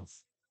 p.m.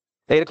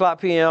 8:00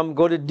 p.m.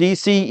 Go to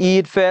DC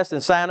Eid Fest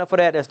and sign up for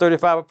that. That's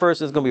 $35 a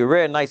person. It's going to be a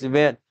very nice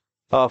event.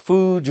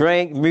 Food,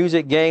 drink,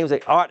 music, games,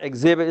 art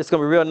exhibit. It's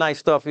going to be real nice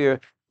stuff here.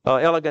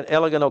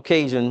 Elegant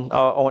occasion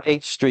on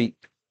 8th Street.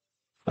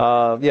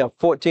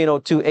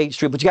 1402 8th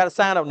Street. But you got to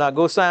sign up now.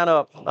 Go sign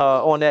up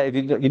on that. If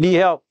you need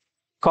help,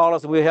 call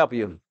us and we'll help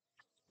you.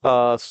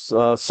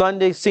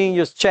 Sunday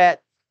Seniors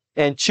Chat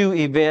and Chew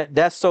event,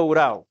 that's sold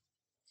out.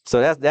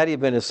 So that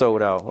event is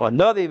sold out.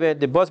 Another event,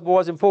 the Bus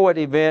Boys and Poet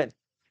event,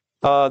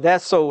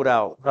 that's sold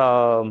out.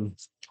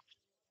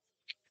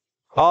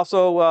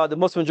 Also, the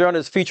Muslim Journal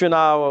is featuring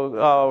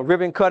our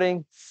ribbon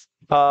cutting,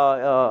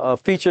 a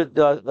featured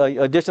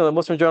edition of the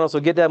Muslim Journal.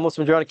 So get that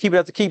Muslim Journal. Keep it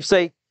as a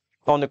keepsake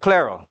on the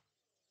Clara.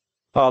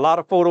 A lot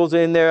of photos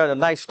in there. The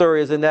nice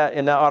stories in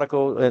that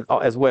article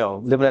as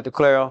well. Living at the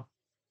Clara.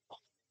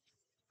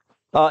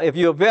 If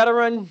you're a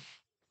veteran,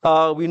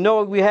 we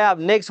know we have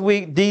next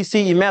week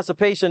DC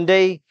Emancipation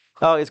Day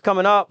is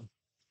coming up.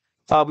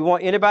 We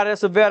want anybody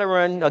that's a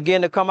veteran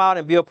again to come out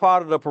and be a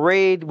part of the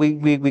parade.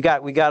 We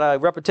got a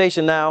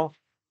reputation now.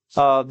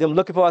 Them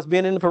looking for us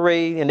being in the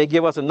parade, and they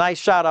give us a nice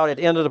shout out at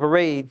the end of the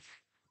parade.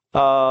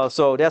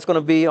 So that's going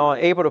to be on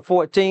April the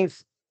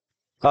 14th.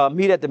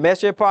 Meet at the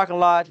MASJID parking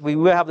lot. We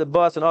will have the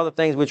bus and other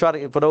things. We try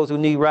to, for those who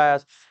need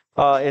rides,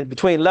 in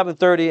between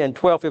 11:30 and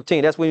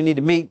 12:15. That's when you need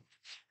to meet.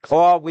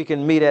 Or we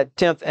can meet at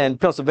 10th and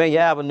Pennsylvania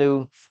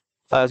Avenue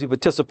as we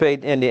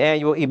participate in the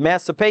annual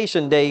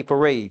Emancipation Day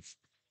Parade.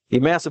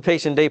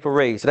 Emancipation Day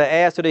Parade. So that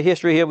adds to the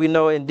history here. We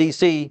know in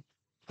D.C.,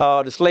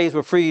 the slaves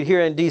were freed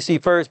here in D.C.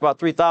 first, about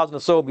 3,000 or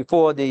so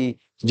before the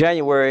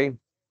January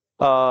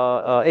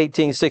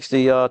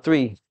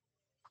 1863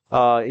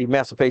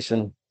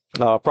 Emancipation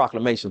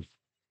Proclamation.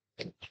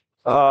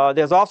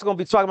 There's also going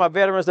to be talking about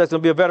veterans. There's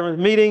going to be a veterans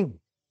meeting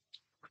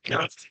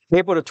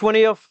April the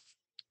 20th.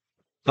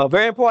 A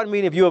very important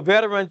meeting. If you're a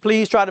veteran,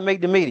 please try to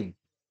make the meeting.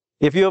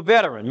 If you're a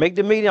veteran, make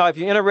the meeting. Or if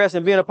you're interested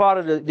in being a part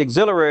of the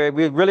auxiliary,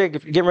 we're really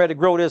getting ready to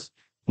grow this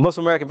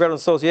Muslim American Veterans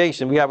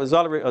Association. We have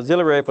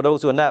auxiliary for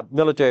those who are not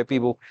military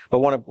people but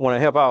want to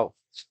help out.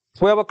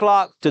 12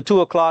 o'clock to 2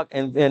 o'clock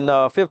and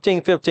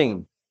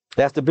 1515.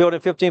 That's the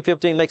building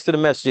 1515 next to the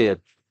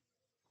MASJID.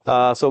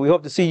 So we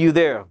hope to see you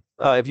there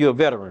if you're a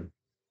veteran.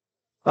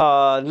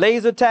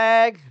 Laser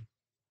tag.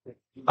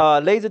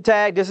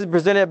 This is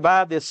presented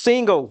by the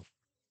Single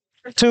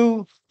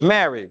to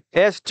Married,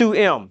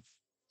 S2M.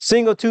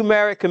 Single to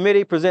Married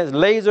Committee presents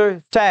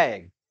laser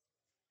tag.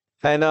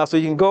 And so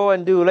you can go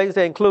and do laser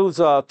tag. Includes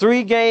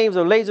 3 games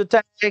of laser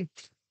tag.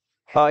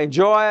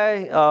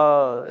 Enjoy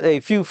a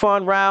few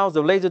fun rounds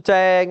of laser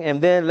tag, and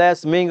then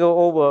let's mingle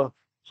over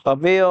a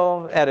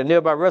meal at a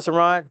nearby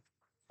restaurant.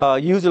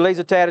 Use the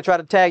laser tag to try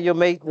to tag your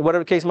mate,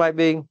 whatever the case might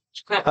be.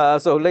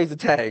 So laser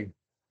tag.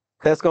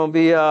 That's going to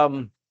be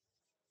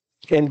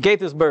in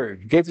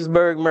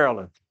Gaithersburg,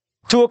 Maryland.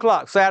 2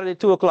 o'clock, Saturday,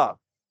 2 o'clock.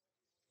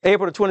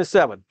 April the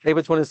 27th.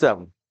 April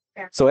 27th.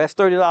 So that's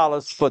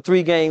 $30 for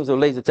 3 games of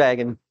laser tag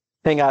and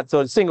hang out.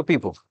 So it's single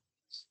people.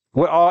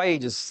 We're all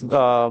ages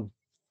for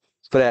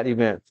that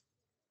event.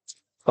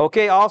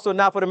 Okay, also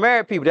now for the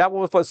married people. That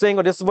one was for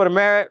single. This is for the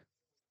married.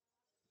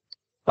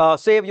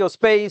 Save Your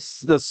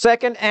Space, the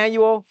second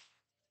annual.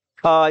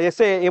 They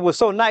said it was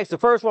so nice. The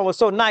first one was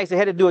so nice, they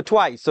had to do it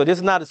twice. So this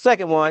is now the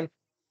second one.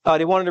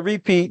 They wanted to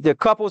repeat the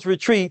couples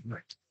retreat,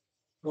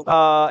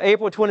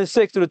 April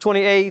 26th to the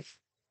 28th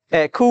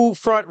at Cool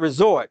Front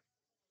Resort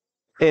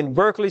in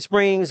Berkeley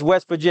Springs,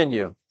 West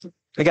Virginia.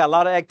 They got a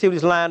lot of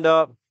activities lined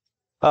up.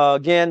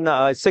 Again,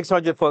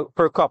 $600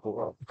 per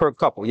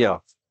couple, yeah,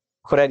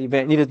 for that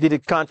event. Need to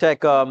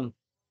contact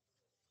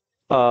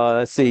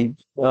let's see,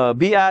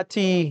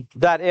 bit.ly/NM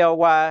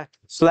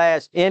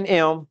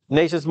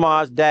Nations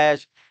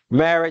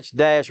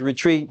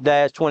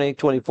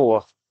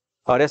March-Marriage-Retreat-2024.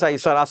 That's how you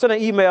sign. I'll send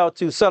an email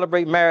to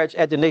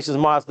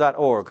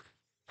celebratemarriage@thenationsmarch.org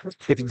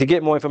to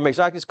get more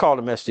information. I can just call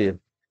the MASJID.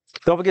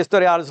 Don't forget to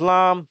study out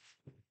Islam.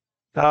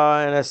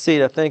 And let's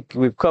see, I think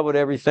we've covered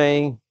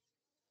everything.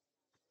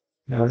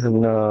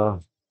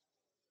 And,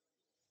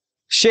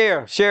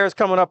 Share is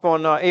coming up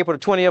on April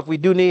the 20th. We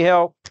do need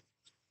help.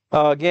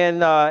 Again,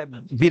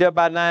 be there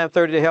by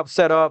 9:30 to help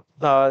set up.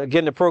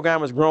 Again, the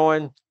program is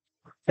growing,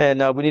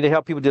 and we need to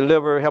help people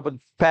deliver, help with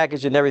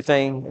package and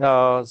everything.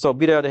 So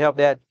be there to help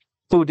that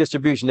food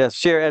distribution. That's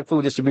Share and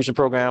food distribution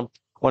program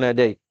on that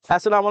day.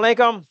 Assalamu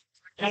alaikum.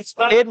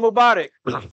 Eid Mubarak.